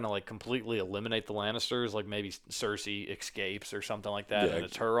think they were going to, like, completely eliminate the Lannisters, like maybe Cersei escapes or something like that, and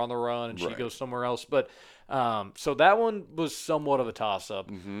it's her on the run and she goes somewhere else. But so that one was somewhat of a toss-up,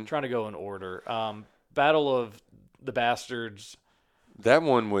 trying to go in order. Battle of the Bastards. That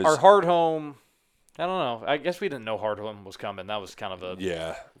one was. Our Hardhome, I don't know. I guess we didn't know Hardhome was coming. That was kind of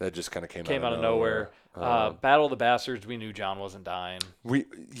Yeah, that just kind of came out of nowhere. Battle of the Bastards, we knew Jon wasn't dying.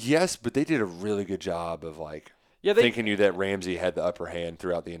 Yes, but they did a really good job of thinking you that Ramsay had the upper hand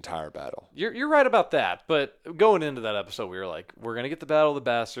throughout the entire battle. You're right about that, but going into that episode, we were like, we're gonna get the Battle of the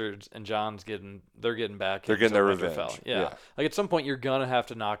Bastards, and they're getting back. They're getting their Winterfell. revenge. Yeah, like at some point you're gonna have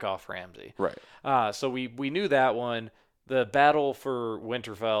to knock off Ramsay. Right. So we knew that one. The Battle for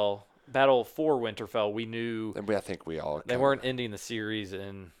Winterfell, we knew. And I think we all. They weren't ending the series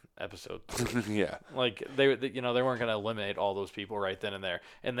in episode 3. Yeah. Like they weren't going to eliminate all those people right then and there.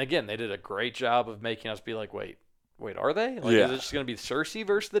 And again, they did a great job of making us be like, wait, are they? Like, is it just going to be Cersei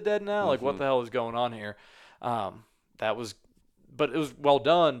versus the dead now? Like, what the hell is going on here? But it was well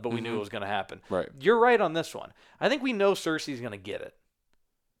done. But we knew it was going to happen. Right. You're right on this one. I think we know Cersei's going to get it.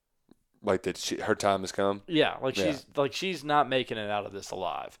 Like that, her time has come. Yeah, she's not making it out of this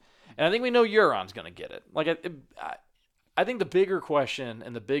alive. And I think we know Euron's going to get it. Like I think the bigger question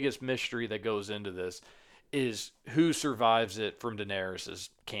and the biggest mystery that goes into this is who survives it from Daenerys'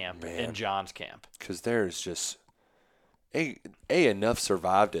 camp and Jon's camp. Because there's just enough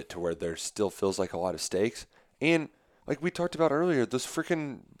survived it to where there still feels like a lot of stakes. And like we talked about earlier, those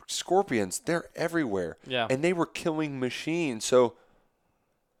freaking scorpions, they're everywhere. Yeah. And they were killing machines. So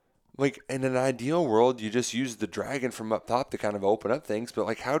like in an ideal world, you just use the dragon from up top to kind of open up things. But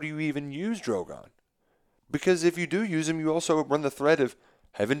like, how do you even use Drogon? Because if you do use him, you also run the threat of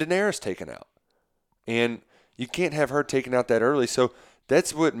having Daenerys taken out. And you can't have her taken out that early. So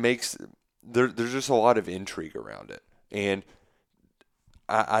that's what makes there's just a lot of intrigue around it. And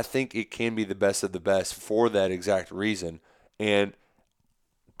I think it can be the best of the best for that exact reason. And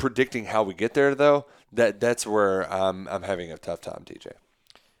predicting how we get there, though, that's where I'm having a tough time, TJ.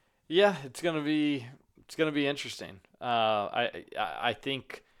 Yeah, it's gonna be interesting. I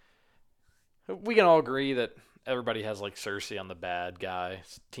think we can all agree that everybody has like Cersei on the bad guy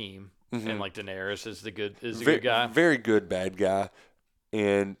team, and like Daenerys is the good guy. Very good bad guy,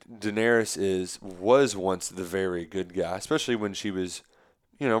 and Daenerys was once the very good guy, especially when she was,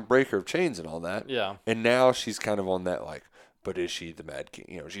 breaker of chains and all that. Yeah. And now she's kind of on that but is she the Mad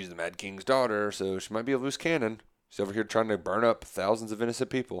King? She's the Mad King's daughter, so she might be a loose cannon. She's over here trying to burn up thousands of innocent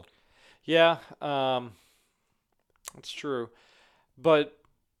people. Yeah, that's true. But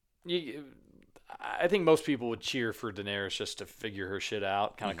I think most people would cheer for Daenerys just to figure her shit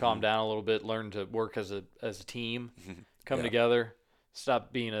out, kind of calm down a little bit, learn to work as a team, come together,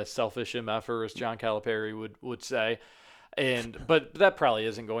 stop being a selfish MFer, as John Calipari would say. But that probably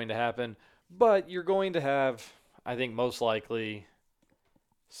isn't going to happen. But you're going to have, I think most likely,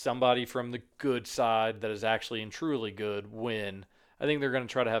 somebody from the good side that is actually and truly good win. I think they're going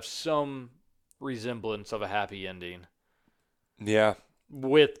to try to have some resemblance of a happy ending. Yeah.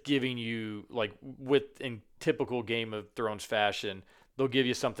 With giving you, in typical Game of Thrones fashion, they'll give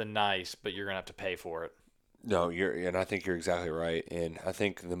you something nice, but you're going to have to pay for it. No, and I think you're exactly right. And I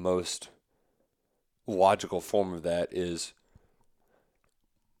think the most logical form of that is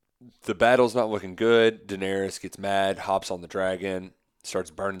the battle's not looking good. Daenerys gets mad, hops on the dragon,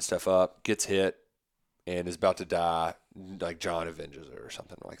 starts burning stuff up, gets hit, and is about to die. Like Jon avenges her or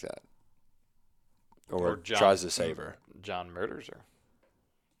something like that. Or tries to save her. Jon murders her.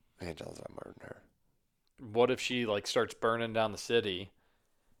 Man, Jon's not murdering her. What if she starts burning down the city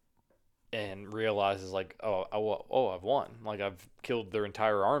and realizes I've won. I've killed their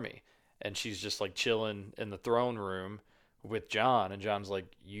entire army. And she's just chilling in the throne room with Jon, and Jon's like,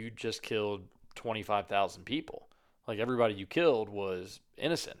 you just killed 25,000 people. Everybody you killed was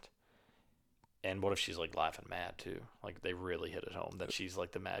innocent. And what if she's like laughing mad too? Like they really hit it home that she's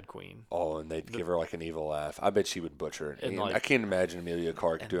like the mad queen. Oh, and they'd give her like an evil laugh. I bet she would butcher it. And, I like- can't imagine Amelia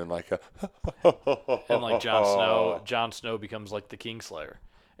Clark doing like a. And like Jon Snow becomes like the Kingslayer,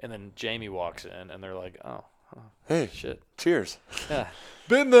 and then Jamie walks in, and they're like, "Oh, Hey, shit, cheers. yeah,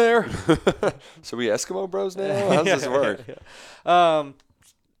 been there." So we Eskimo bros now? How's this work?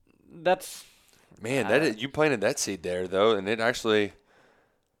 That's Man, you planted that seed there though, and it actually.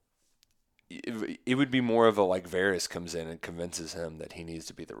 It would be more of a like Varys comes in and convinces him that he needs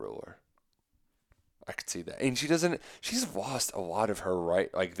to be the ruler. I could see that, and she's lost a lot of her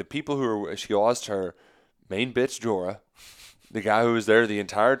right. Like the people she lost her main bitch Jorah, the guy who was there the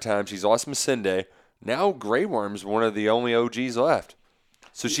entire time. She's lost Missandei. Now Grey Worm's one of the only OGs left.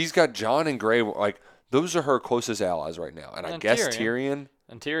 So she's got Jon and Grey. Like those are her closest allies right now, and I guess Tyrion.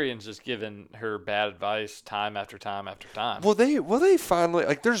 And Tyrion's just giving her bad advice time after time after time. Will they finally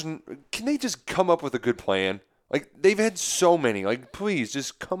like? Can they just come up with a good plan? Like they've had so many. Like please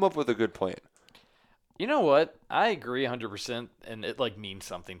just come up with a good plan. You know what? I agree 100%, and it like means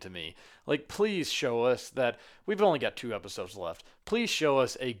something to me. Like, please show us that we've only got 2 episodes left. Please show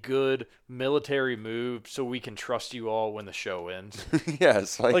us a good military move so we can trust you all when the show ends.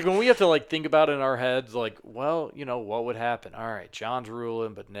 Yes, Like when we have to like think about it in our heads, like, well, you know, what would happen? All right, Jon's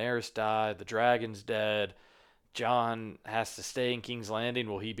ruling, but Daenerys died, the dragon's dead. Jon has to stay in King's Landing.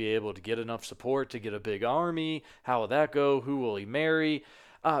 Will he be able to get enough support to get a big army? How will that go? Who will he marry?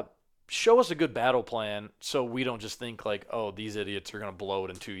 Show us a good battle plan so we don't just think like, oh, these idiots are going to blow it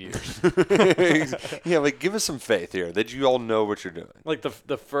in 2 years. Yeah, like give us some faith here that you all know what you're doing. Like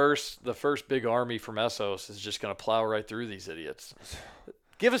the first big army from Essos is just going to plow right through these idiots.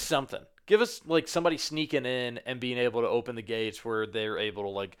 Give us something. Give us like somebody sneaking in and being able to open the gates where they're able to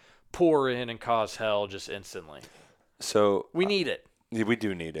like pour in and cause hell just instantly. So We need it. yeah, we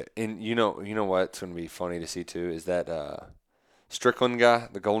do need it. And you know what's going to be funny to see too is that Strickland guy,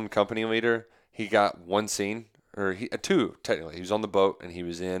 the Golden Company leader, he got one scene, or 2 technically. He was on the boat and he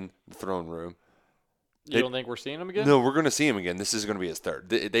was in the throne room. You don't think we're seeing him again? No, we're going to see him again. This is going to be his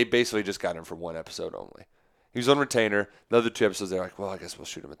 3rd. They basically just got him for 1 episode only. He was on retainer. The other 2 episodes, they're like, well, I guess we'll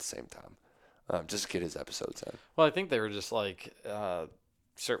shoot him at the same time. Just get his episodes in. Well, I think they were just like,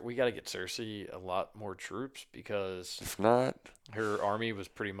 we got to get Cersei a lot more troops because If not, her army was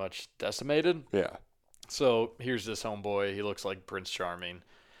pretty much decimated. yeah. So here's this homeboy. He looks like Prince Charming.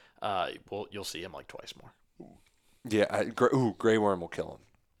 You'll see him like twice more. Yeah, Grey Worm will kill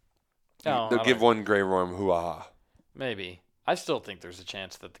him. Oh, They'll give one Grey Worm hoo-ah. Maybe. I still think there's a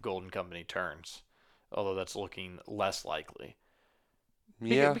chance that the Golden Company turns, although that's looking less likely.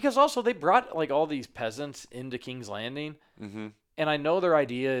 Yeah. Because also they brought like all these peasants into King's Landing, and I know their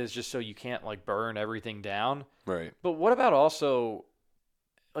idea is just so you can't like burn everything down. Right. But what about also,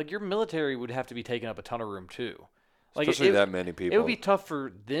 like your military would have to be taking up a ton of room too. Like Especially that many people. It would be tough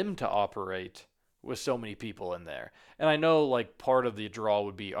for them to operate with so many people in there. And I know like part of the draw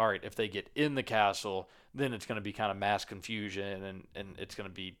would be, all right, if they get in the castle, then it's going to be kind of mass confusion and it's going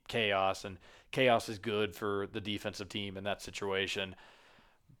to be chaos. And chaos is good for the defensive team in that situation.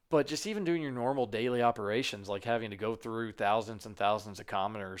 But just even doing your normal daily operations, like having to go through thousands and thousands of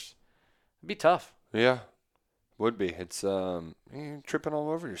commoners, it'd be tough. Yeah. Would be. It's you're tripping all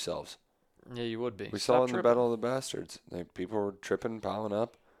over yourselves. Yeah, you would be. We saw in the Battle of the Bastards. People were tripping, piling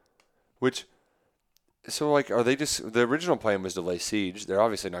up. So, like, are they just... The original plan was to lay siege. They're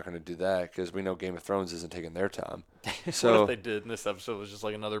obviously not going to do that because we know Game of Thrones isn't taking their time. So what if they did in this episode was just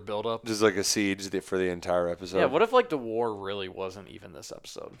like another build-up? Just like a siege for the entire episode. Yeah, what if, like, the war really wasn't even this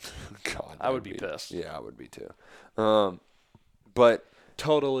episode? God, I would be pissed. Yeah, I would be too. But...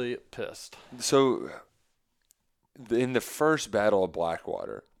 Totally pissed. So, in the first Battle of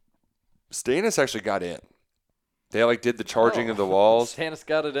Blackwater, Stannis actually got in. They like did the charging of the walls. Stannis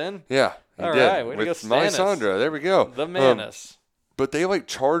got it in? Yeah, he All did. right, way to go, with Stannis. Melisandre. There we go. The Manus. But they like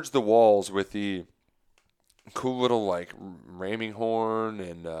charged the walls with the cool little like ramming horn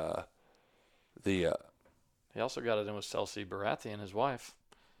and the. He also got it in with Cersei Baratheon, his wife.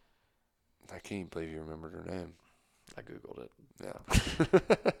 I can't believe you remembered her name. I googled it. Yeah.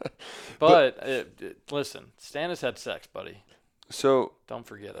 But listen, Stannis had sex, buddy. So don't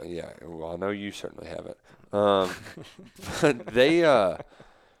forget it. Yeah, well, I know you certainly haven't. But they but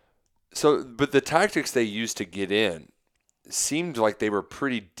the tactics they used to get in seemed like they were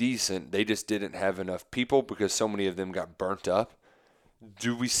pretty decent. They just didn't have enough people because so many of them got burnt up.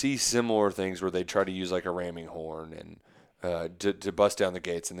 Do we see similar things where they try to use like a ramming horn and to bust down the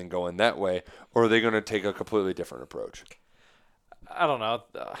gates and then go in that way, or are they going to take a completely different approach? I don't know.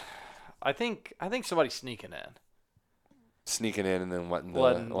 I think somebody's sneaking in and then letting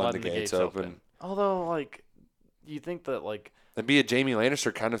the gates open. Although, like, you think that, like, That'd be a Jaime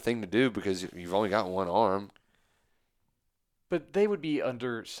Lannister kind of thing to do because you've only got one arm. but they would be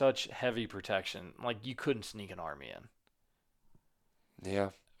under such heavy protection. Like, you couldn't sneak an army in. Yeah.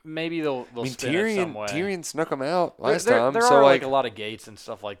 Maybe they'll I mean, spin it some way. Tyrion snuck him out There- last there, time. there So, are like, a lot of gates and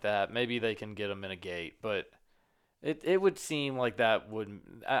stuff like that. Maybe they can get them in a gate, but it would seem like that would.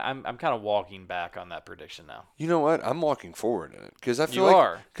 I'm kind of walking back on that prediction now. you know what? I'm walking forward in it because I feel You like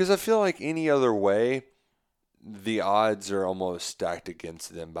are. because I feel like any other way, the odds are almost stacked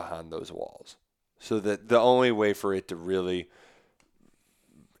against them behind those walls. So that the only way for it to really,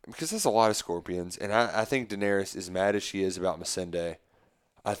 because there's a lot of scorpions, and I think Daenerys, as mad as she is about Missandei,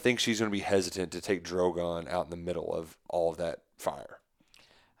 I think she's going to be hesitant to take Drogon out in the middle of all of that fire.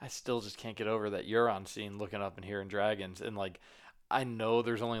 I still just can't get over that Euron scene looking up and hearing dragons. And, like, I know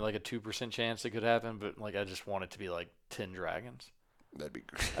there's only, like, a 2% chance it could happen, but, like, I just want it to be, like, 10 dragons. That'd be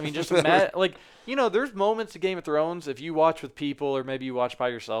great. I mean, just imagine, like, you know, there's moments of Game of Thrones, if you watch with people or maybe you watch by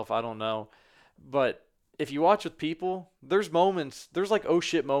yourself, I don't know. But if you watch with people, there's moments, there's, like, oh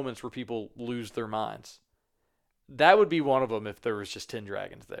shit moments where people lose their minds. That would be one of them if there was just 10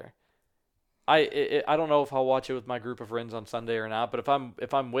 dragons there. I don't know if I'll watch it with my group of friends on Sunday or not, but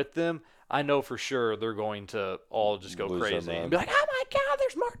if I'm with them, I know for sure they're going to all just go Lose their crazy and mind. be like, "Oh my god,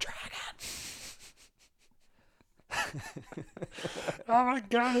 there's more dragons!" Oh my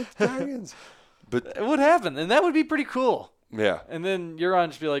God, it's dragons! But It would happen, and that would be pretty cool. yeah, And then Euron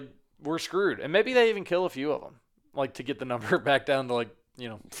just be like, "We're screwed," and maybe they even kill a few of them, like to get the number back down to, like, you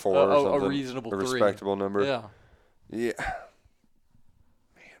know, 4 or a something, reasonable a 3. respectable number. Yeah. Yeah.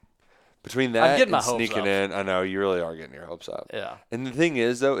 Man. Between I'm that getting my and hopes sneaking up. in, I know you really are getting your hopes up. Yeah. And the thing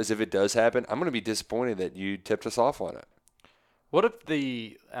is, though, is if it does happen, I'm going to be disappointed that you tipped us off on it. What if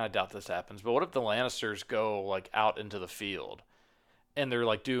I doubt this happens, but what if the Lannisters go, like, out into the field and they're,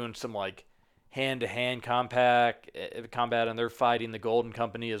 like, doing some, like, hand-to-hand combat and they're fighting the Golden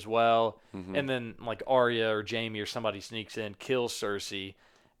Company as well, and then, like, Arya or Jaime or somebody sneaks in, kills Cersei,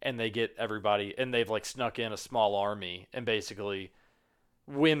 and they get everybody, and they've, like, snuck in a small army and basically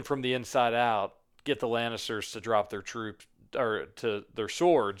win from the inside out, get the Lannisters to drop their troops or to their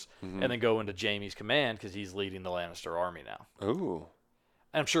swords, and then go into Jaime's command because he's leading the Lannister army now. Ooh.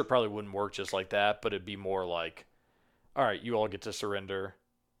 I'm sure it probably wouldn't work just like that, but it'd be more like, all right, you all get to surrender.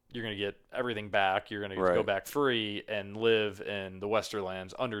 You're going to get everything back. You're going to get to go Right. back free and live in the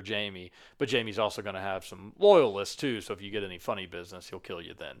Westerlands under Jaime. But Jaime's also going to have some loyalists too, so if you get any funny business, he'll kill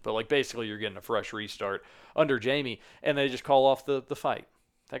you then. But, like, basically you're getting a fresh restart under Jaime, and they just call off the fight.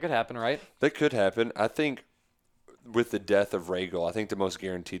 That could happen, right? That could happen. I think with the death of Rhaegal, I think the most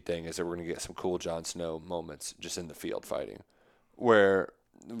guaranteed thing is that we're going to get some cool Jon Snow moments just in the field fighting. Where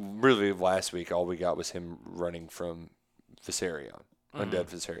really last week all we got was him running from Viserion, undead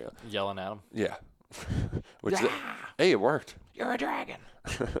Viserion. Yelling at him. Yeah. Which hey, it worked. You're a dragon.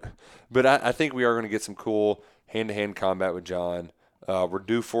 But I think we are going to get some cool hand-to-hand combat with Jon. We're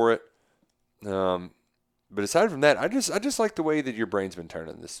due for it. But aside from that, I just like the way that your brain's been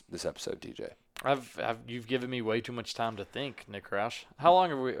turning this episode, TJ. You've given me way too much time to think, Nick Roush. How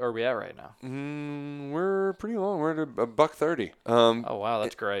long are we at right now? We're pretty long. We're at a $1:30. Oh wow,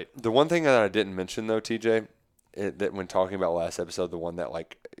 that's great. The one thing that I didn't mention though, TJ, that when talking about last episode, the one that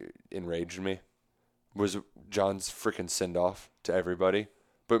like enraged me was Jon's freaking send off to everybody,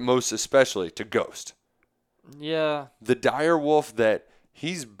 but most especially to Ghost. Yeah, The dire wolf that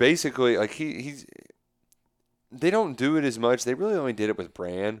he's basically like he's. They don't do it as much. They really only did it with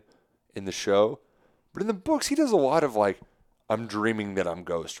Bran in the show, but in the books he does a lot of like, I'm dreaming that I'm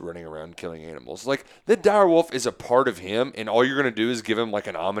Ghost running around killing animals. Like the dire wolf is a part of him, and all you're gonna do is give him like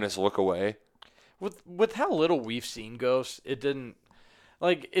an ominous look away. with how little we've seen Ghost, it didn't.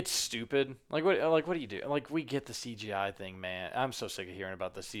 Like, it's stupid. Like what do you do? Like, we get the CGI thing, man. I'm so sick of hearing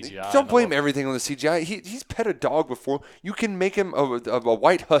about the CGI. Don't blame everything on the CGI. He's pet a dog before. You can make him a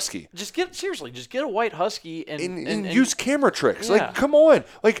white husky. Just get a white husky and use camera tricks. Yeah. Like, come on.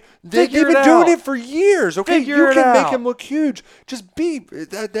 Like, they've Figure been it doing out. it for years. Okay, Figure you it can make out. him look huge. Just be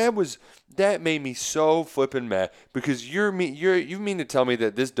that made me so flippin' mad because you mean to tell me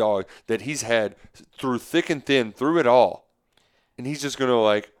that this dog that he's had through thick and thin, through it all, and he's just gonna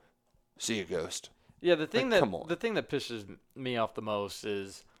like see a ghost. Yeah, the thing come on. that pisses me off the most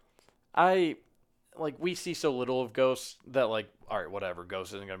is we see so little of Ghost that, like, all right, whatever,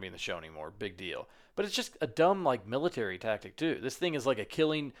 Ghost isn't going to be in the show anymore, big deal. But it's just a dumb, like, military tactic too. This thing is like a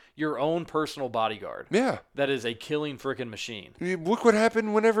killing your own personal bodyguard. Yeah. That is a killing freaking machine. Look what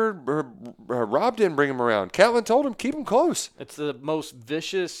happened whenever Rob didn't bring him around. Catelyn told him keep him close. It's the most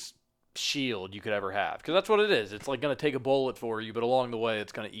vicious shield you could ever have, because that's what it is. It's like going to take a bullet for you, but along the way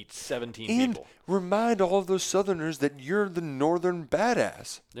it's going to eat 17 And people. remind all of those Southerners that you're the Northern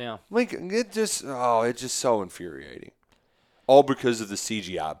badass. Yeah. Like, it's just so infuriating. All because of the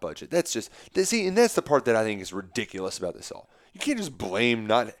CGI budget. That's and that's the part that I think is ridiculous about this all. You can't just blame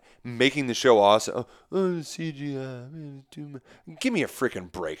not making the show awesome. Oh, CGI. Give me a freaking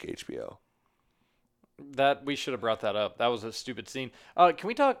break, HBO. That we should have brought that up. That was a stupid scene. Can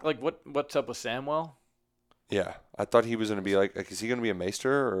we talk like what's up with Samwell? Yeah, I thought he was going to be like, is he going to be a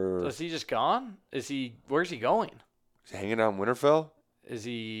maester or Is he just gone? Where's he going? is he hanging out in Winterfell? Is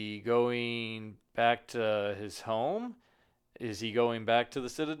he going back to his home? Is he going back to the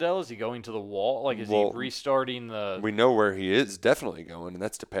Citadel? Is he going to the Wall? Like, is he restarting the... We know where he is definitely going, and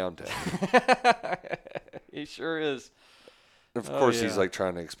that's to Pound Town. He sure is. Of course, he's like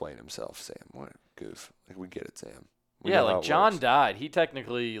trying to explain himself. Sam, what a goof. Like, we get it, Sam. We Yeah, know how like it John works. died. He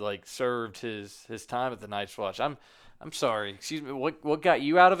technically like served his time at the Night's Watch. I'm sorry. Excuse me. What got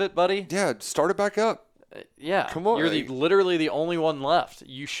you out of it, buddy? Yeah, start it back up. Yeah. Come on. You're literally the only one left.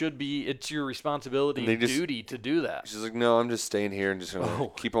 You should be. It's your responsibility and duty to do that. She's like, no, I'm just staying here and just going to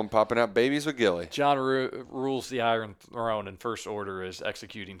keep on popping out babies with Gilly. John rules the Iron Throne, and first order is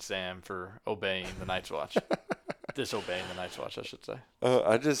executing Sam for obeying the Night's Watch. Disobeying the Night's Watch, I should say.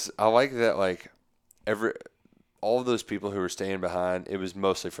 I like that, like, all of those people who were staying behind, it was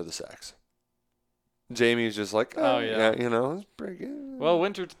mostly for the sex. Jamie's just like, yeah, it's pretty good. Well,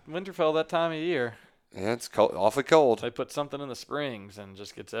 Winterfell that time of year. Yeah, it's cold, awfully cold. They put something in the springs and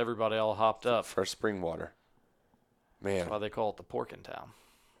just gets everybody all hopped up. Fresh spring water. Man. That's why they call it the Porkin Town.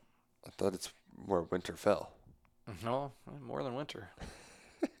 I thought it's where winter fell. No, more than winter.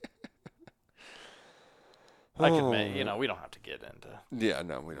 I could make, we don't have to get into. Yeah,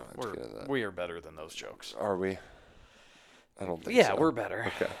 no, we don't have to get into that. We are better than those jokes. Are we? I don't think so. Yeah, we're better.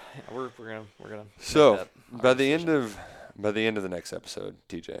 Okay. Yeah, we're gonna. So by the end of the next episode,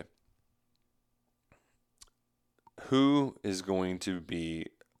 TJ, who is going to be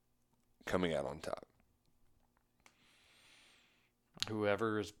coming out on top?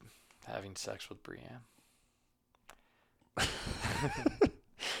 Whoever is having sex with Brienne.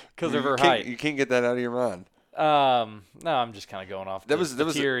 Because of her height. You can't get that out of your mind. No, I'm just kind of going off. That was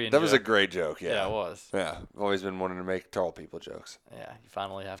a great joke. Yeah. Yeah, it was. Yeah, I've always been wanting to make tall people jokes. Yeah, you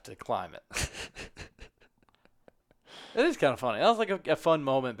finally have to climb it. It is kind of funny. That was like a fun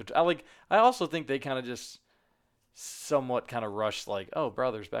moment, but I also think they kind of just somewhat kind of rushed, like, oh,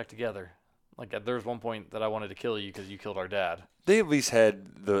 brothers back together. Like, there was one point that I wanted to kill you because you killed our dad. They at least had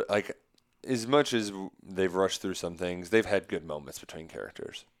as much as they've rushed through some things, they've had good moments between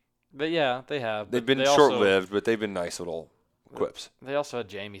characters. But yeah, they have. They've been short-lived, but they've been nice little quips. They also had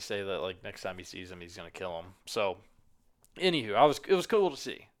Jamie say that, like, next time he sees him, he's gonna kill him. So, anywho, it was cool to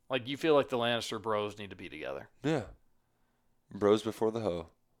see. Like, you feel like the Lannister bros need to be together. Yeah. Bros before the hoe.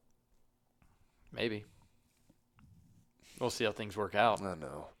 Maybe. We'll see how things work out. I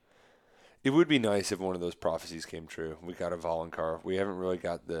know. It would be nice if one of those prophecies came true. We got a Valonqar. We haven't really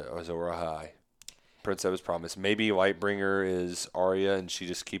got the Azor Ahai. Prince of His Promise. Maybe Lightbringer is Arya and she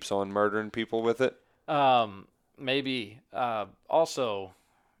just keeps on murdering people with it. Maybe. Also,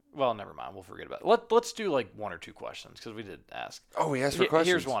 well, never mind. We'll forget about it. Let's do like one or two questions because we did ask. Oh, we asked for questions.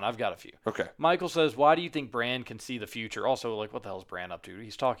 Here's one. I've got a few. Okay. Michael says, why do you think Bran can see the future? Also, like, what the hell is Bran up to?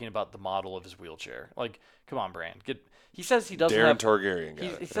 He's talking about the model of his wheelchair. Like, come on, Bran. He says he doesn't have... Targaryen got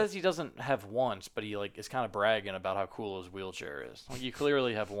it. He says he doesn't have once, but he is kind of bragging about how cool his wheelchair is. Like, you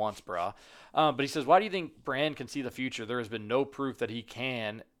clearly have once, brah. But he says, why do you think Bran can see the future? There has been no proof that he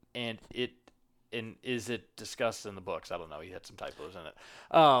can, and is it discussed in the books? I don't know. He had some typos in it.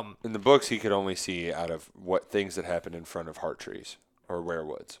 In the books, he could only see out of what things that happened in front of heart trees or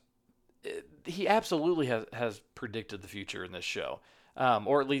werewoods. He absolutely has predicted the future in this show.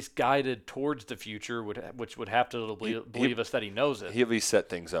 Or at least guided towards the future, which would have to believe us that he knows it. He at least set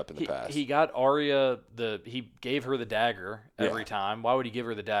things up in the past. He got Arya he gave her the dagger every time. Why would he give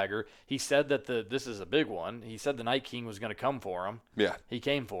her the dagger? He said that this is a big one. He said the Night King was going to come for him. Yeah. He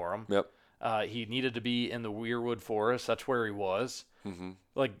came for him. Yep. He needed to be in the Weirwood Forest. That's where he was. Mm-hmm.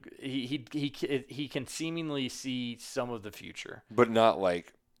 Like he can seemingly see some of the future, but not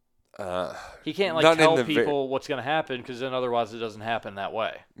like. He can't tell people what's going to happen because then otherwise it doesn't happen that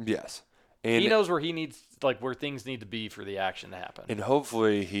way. Yes, and he knows where he needs where things need to be for the action to happen. And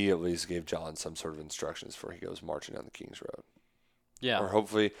hopefully he at least gave Jon some sort of instructions before he goes marching down the King's Road. Yeah, or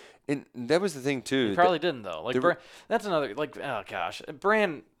hopefully, and that was the thing too. He probably didn't though. That's another oh gosh,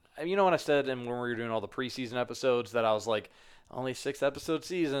 Bran. You know what I said, and when we were doing all the preseason episodes, that I was like, only 6 episode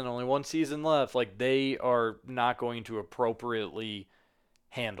season, only 1 season left. Like, they are not going to appropriately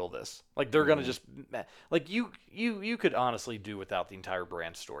handle this. Like they're gonna just like you could honestly do without the entire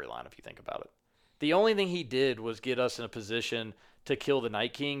brand storyline if you think about it. The only thing he did was get us in a position to kill the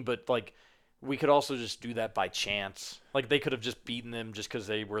Night King, but like we could also just do that by chance. Like they could have just beaten them just because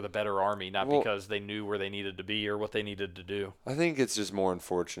they were the better army, not because they knew where they needed to be or what they needed to do. I think it's just more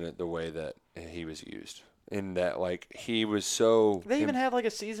unfortunate the way that he was used. In that, like, he was so. They even had like a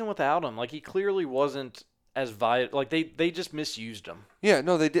season without him. Like he clearly wasn't as vital. Like they just misused him. Yeah,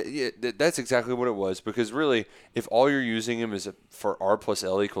 no, they did. Yeah, that's exactly what it was. Because really, if all you're using him is for R plus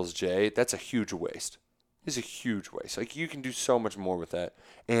L equals J, that's a huge waste. It's a huge waste. Like you can do so much more with that.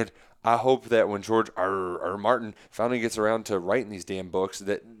 And I hope that when George R. Martin finally gets around to writing these damn books,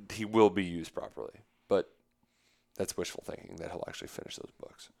 that he will be used properly. But that's wishful thinking that he'll actually finish those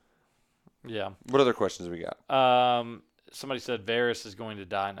books. Yeah. What other questions we got? Somebody said Varys is going to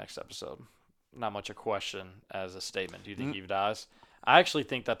die next episode. Not much a question as a statement. Do you think he dies? I actually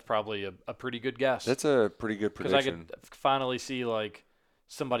think that's probably a pretty good guess. That's a pretty good prediction. Because I could finally see like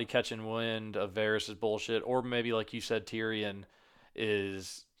somebody catching wind of Varys' bullshit, or maybe like you said, Tyrion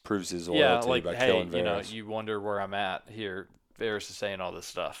proves his loyalty by killing Varys. You know, you wonder where I'm at here. Varys is saying all this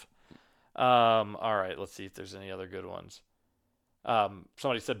stuff. All right, let's see if there's any other good ones.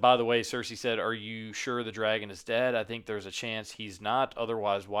 Somebody said, by the way, Cersei said, are you sure the dragon is dead? I think there's a chance he's not.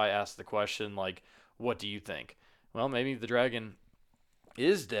 Otherwise, why ask the question, like, what do you think? Well, maybe the dragon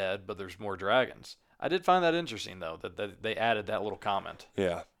is dead, but there's more dragons. I did find that interesting, though, that they added that little comment.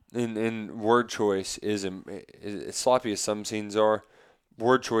 Yeah. And word choice is as sloppy as some scenes are,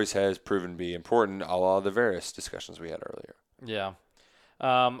 word choice has proven to be important, a la the Varys discussions we had earlier. Yeah.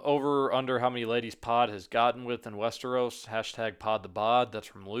 Over under how many ladies Pod has gotten with in Westeros. Hashtag Pod the Bod. That's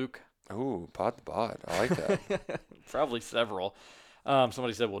from Luke. Ooh, Pod the Bod. I like that. Probably several.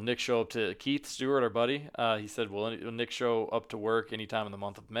 Somebody said, will Nick show up to Keith Stewart, our buddy? He said, will Nick show up to work anytime in the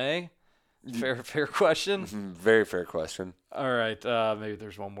month of May? Fair question. Very fair question. All right. Maybe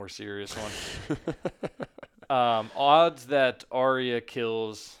there's one more serious one. Odds that Arya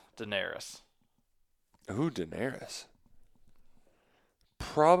kills Daenerys. Ooh, Daenerys.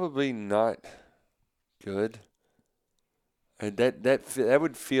 Probably not good. That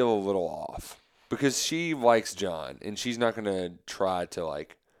would feel a little off because she likes Jon and she's not going to try to,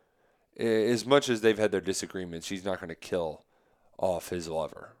 like, as much as they've had their disagreements, she's not going to kill off his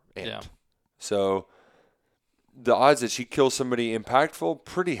lover. Yeah. So the odds that she kills somebody impactful,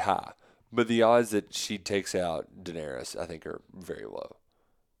 pretty high. But the odds that she takes out Daenerys, I think, are very low.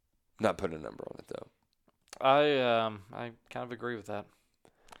 Not putting a number on it, though. I kind of agree with that.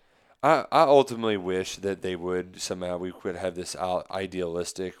 I ultimately wish that they would somehow we could have this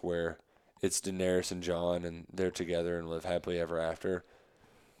idealistic where it's Daenerys and Jon and they're together and live happily ever after.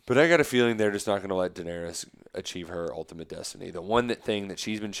 But I got a feeling they're just not going to let Daenerys achieve her ultimate destiny. The thing that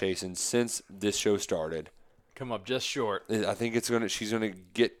she's been chasing since this show started. Come up just short. I think she's going to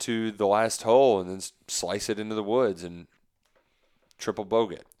get to the last hole and then slice it into the woods and triple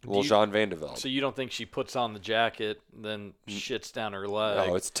bogue it. Little Jean Van de Velde. So you don't think she puts on the jacket, then shits down her leg?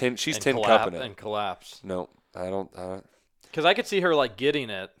 Oh, she's 10 cupping it. And collapse. No, I don't. Because I could see her, like, getting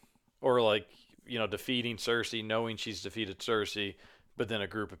it or, like, you know, defeating Cersei, knowing she's defeated Cersei, but then a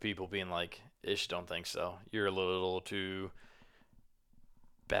group of people being like, Ish, don't think so. You're a little too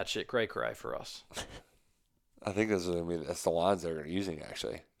batshit cray-cray for us. I think that's the lines they're using,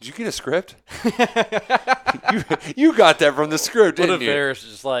 actually. Did you get a script? you got that from the script, didn't you? What if Varys is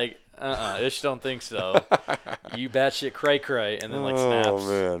just like, Ish don't think so. You batshit cray-cray, and then, like, snaps. Oh,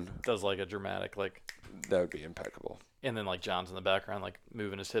 man. Does, like, a dramatic, like... That would be impeccable. And then, like, John's in the background, like,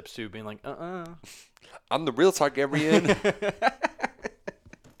 moving his hips, too, being like, I'm the real Targaryen.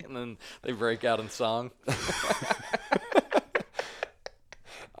 And then they break out in song.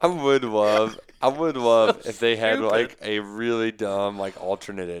 I would love if they had like a really dumb like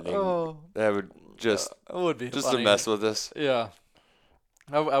alternate ending. Oh. That would just be just funny. to mess with us. Yeah,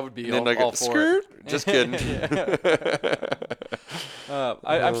 I would be all for skirt? it. Just kidding.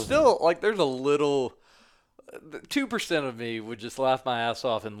 I'm still like, there's a little 2% of me would just laugh my ass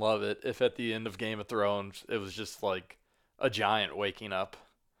off and love it if at the end of Game of Thrones it was just like a giant waking up,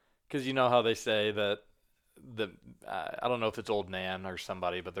 because you know how they say that. I don't know if it's Old Nan or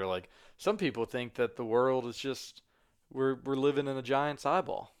somebody, but they're like, some people think that the world is just we're living in a giant's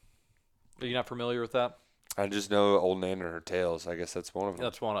eyeball. Are you not familiar with that? I just know Old Nan and her tales. I guess that's one of them.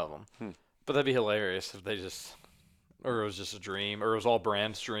 That's one of them. But that'd be hilarious if they just, or it was just a dream, or it was all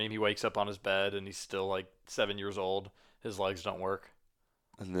Bran's dream. He wakes up on his bed and he's still like 7 years old. His legs don't work.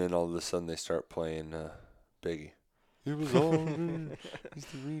 And then all of a sudden they start playing Biggie. It was all good. Used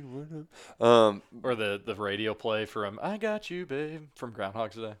to read word up. Or the radio play from "I Got You, Babe" from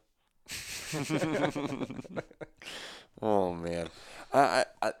Groundhog's Day. Oh man,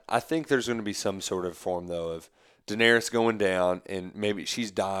 I think there's going to be some sort of form though of Daenerys going down, and maybe she's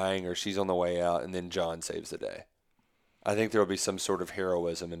dying or she's on the way out, and then Jon saves the day. I think there will be some sort of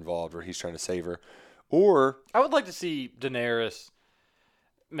heroism involved where he's trying to save her, or I would like to see Daenerys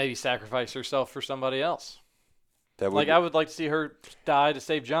maybe sacrifice herself for somebody else. that would, I would like to see her die to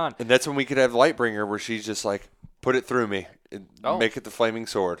save Jon. and that's when we could have Lightbringer, where she's just like, put it through me, and make it the flaming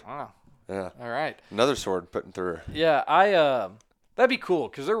sword. Wow. Yeah, All right. another sword putting through her. Yeah, that'd be cool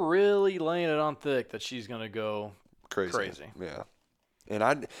because they're really laying it on thick that she's gonna go crazy. Yeah,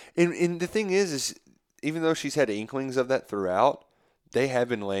 and the thing is even though she's had inklings of that throughout, they have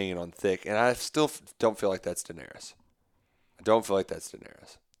been laying it on thick, and I still don't feel like that's Daenerys. I don't feel like that's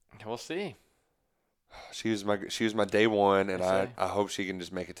Daenerys. We'll see. She was my day one, and I I hope she can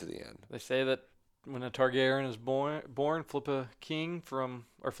just make it to the end. They say that when a Targaryen is born, flip a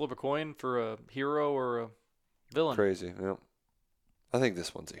flip a coin for a hero or a villain. Crazy. Yep. I think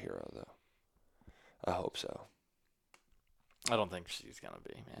this one's a hero, though. I hope so. I don't think she's gonna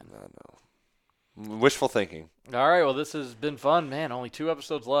be, man. I know. Wishful thinking. All right, well, this has been fun, man. Only 2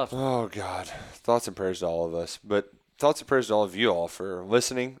 episodes left. Oh, God. Thoughts and prayers to all of us. But thoughts and prayers to all of you all for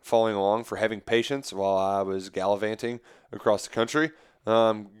listening, following along, for having patience while I was gallivanting across the country.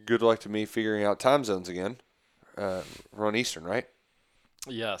 Good luck to me figuring out time zones again. We're on Eastern, right?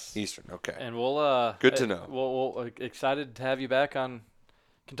 Yes. Eastern, okay. And we'll Good to know. We'll excited to have you back on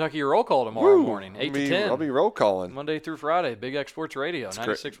Kentucky Roll Call tomorrow morning, 8 to 10. I'll be roll calling. Monday through Friday, Big X Sports Radio, It's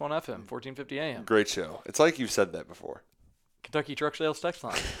great. 96.1 FM, 1450 AM. Great show. It's like you've said that before. Kentucky Truck Sales Text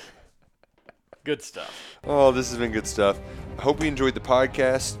Line. Good stuff. Oh, this has been good stuff. I hope you enjoyed the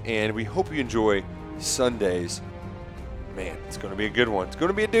podcast, and we hope you enjoy Sundays. Man, it's going to be a good one. It's going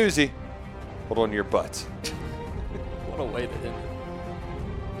to be a doozy. Hold on to your butts. What a way to end it.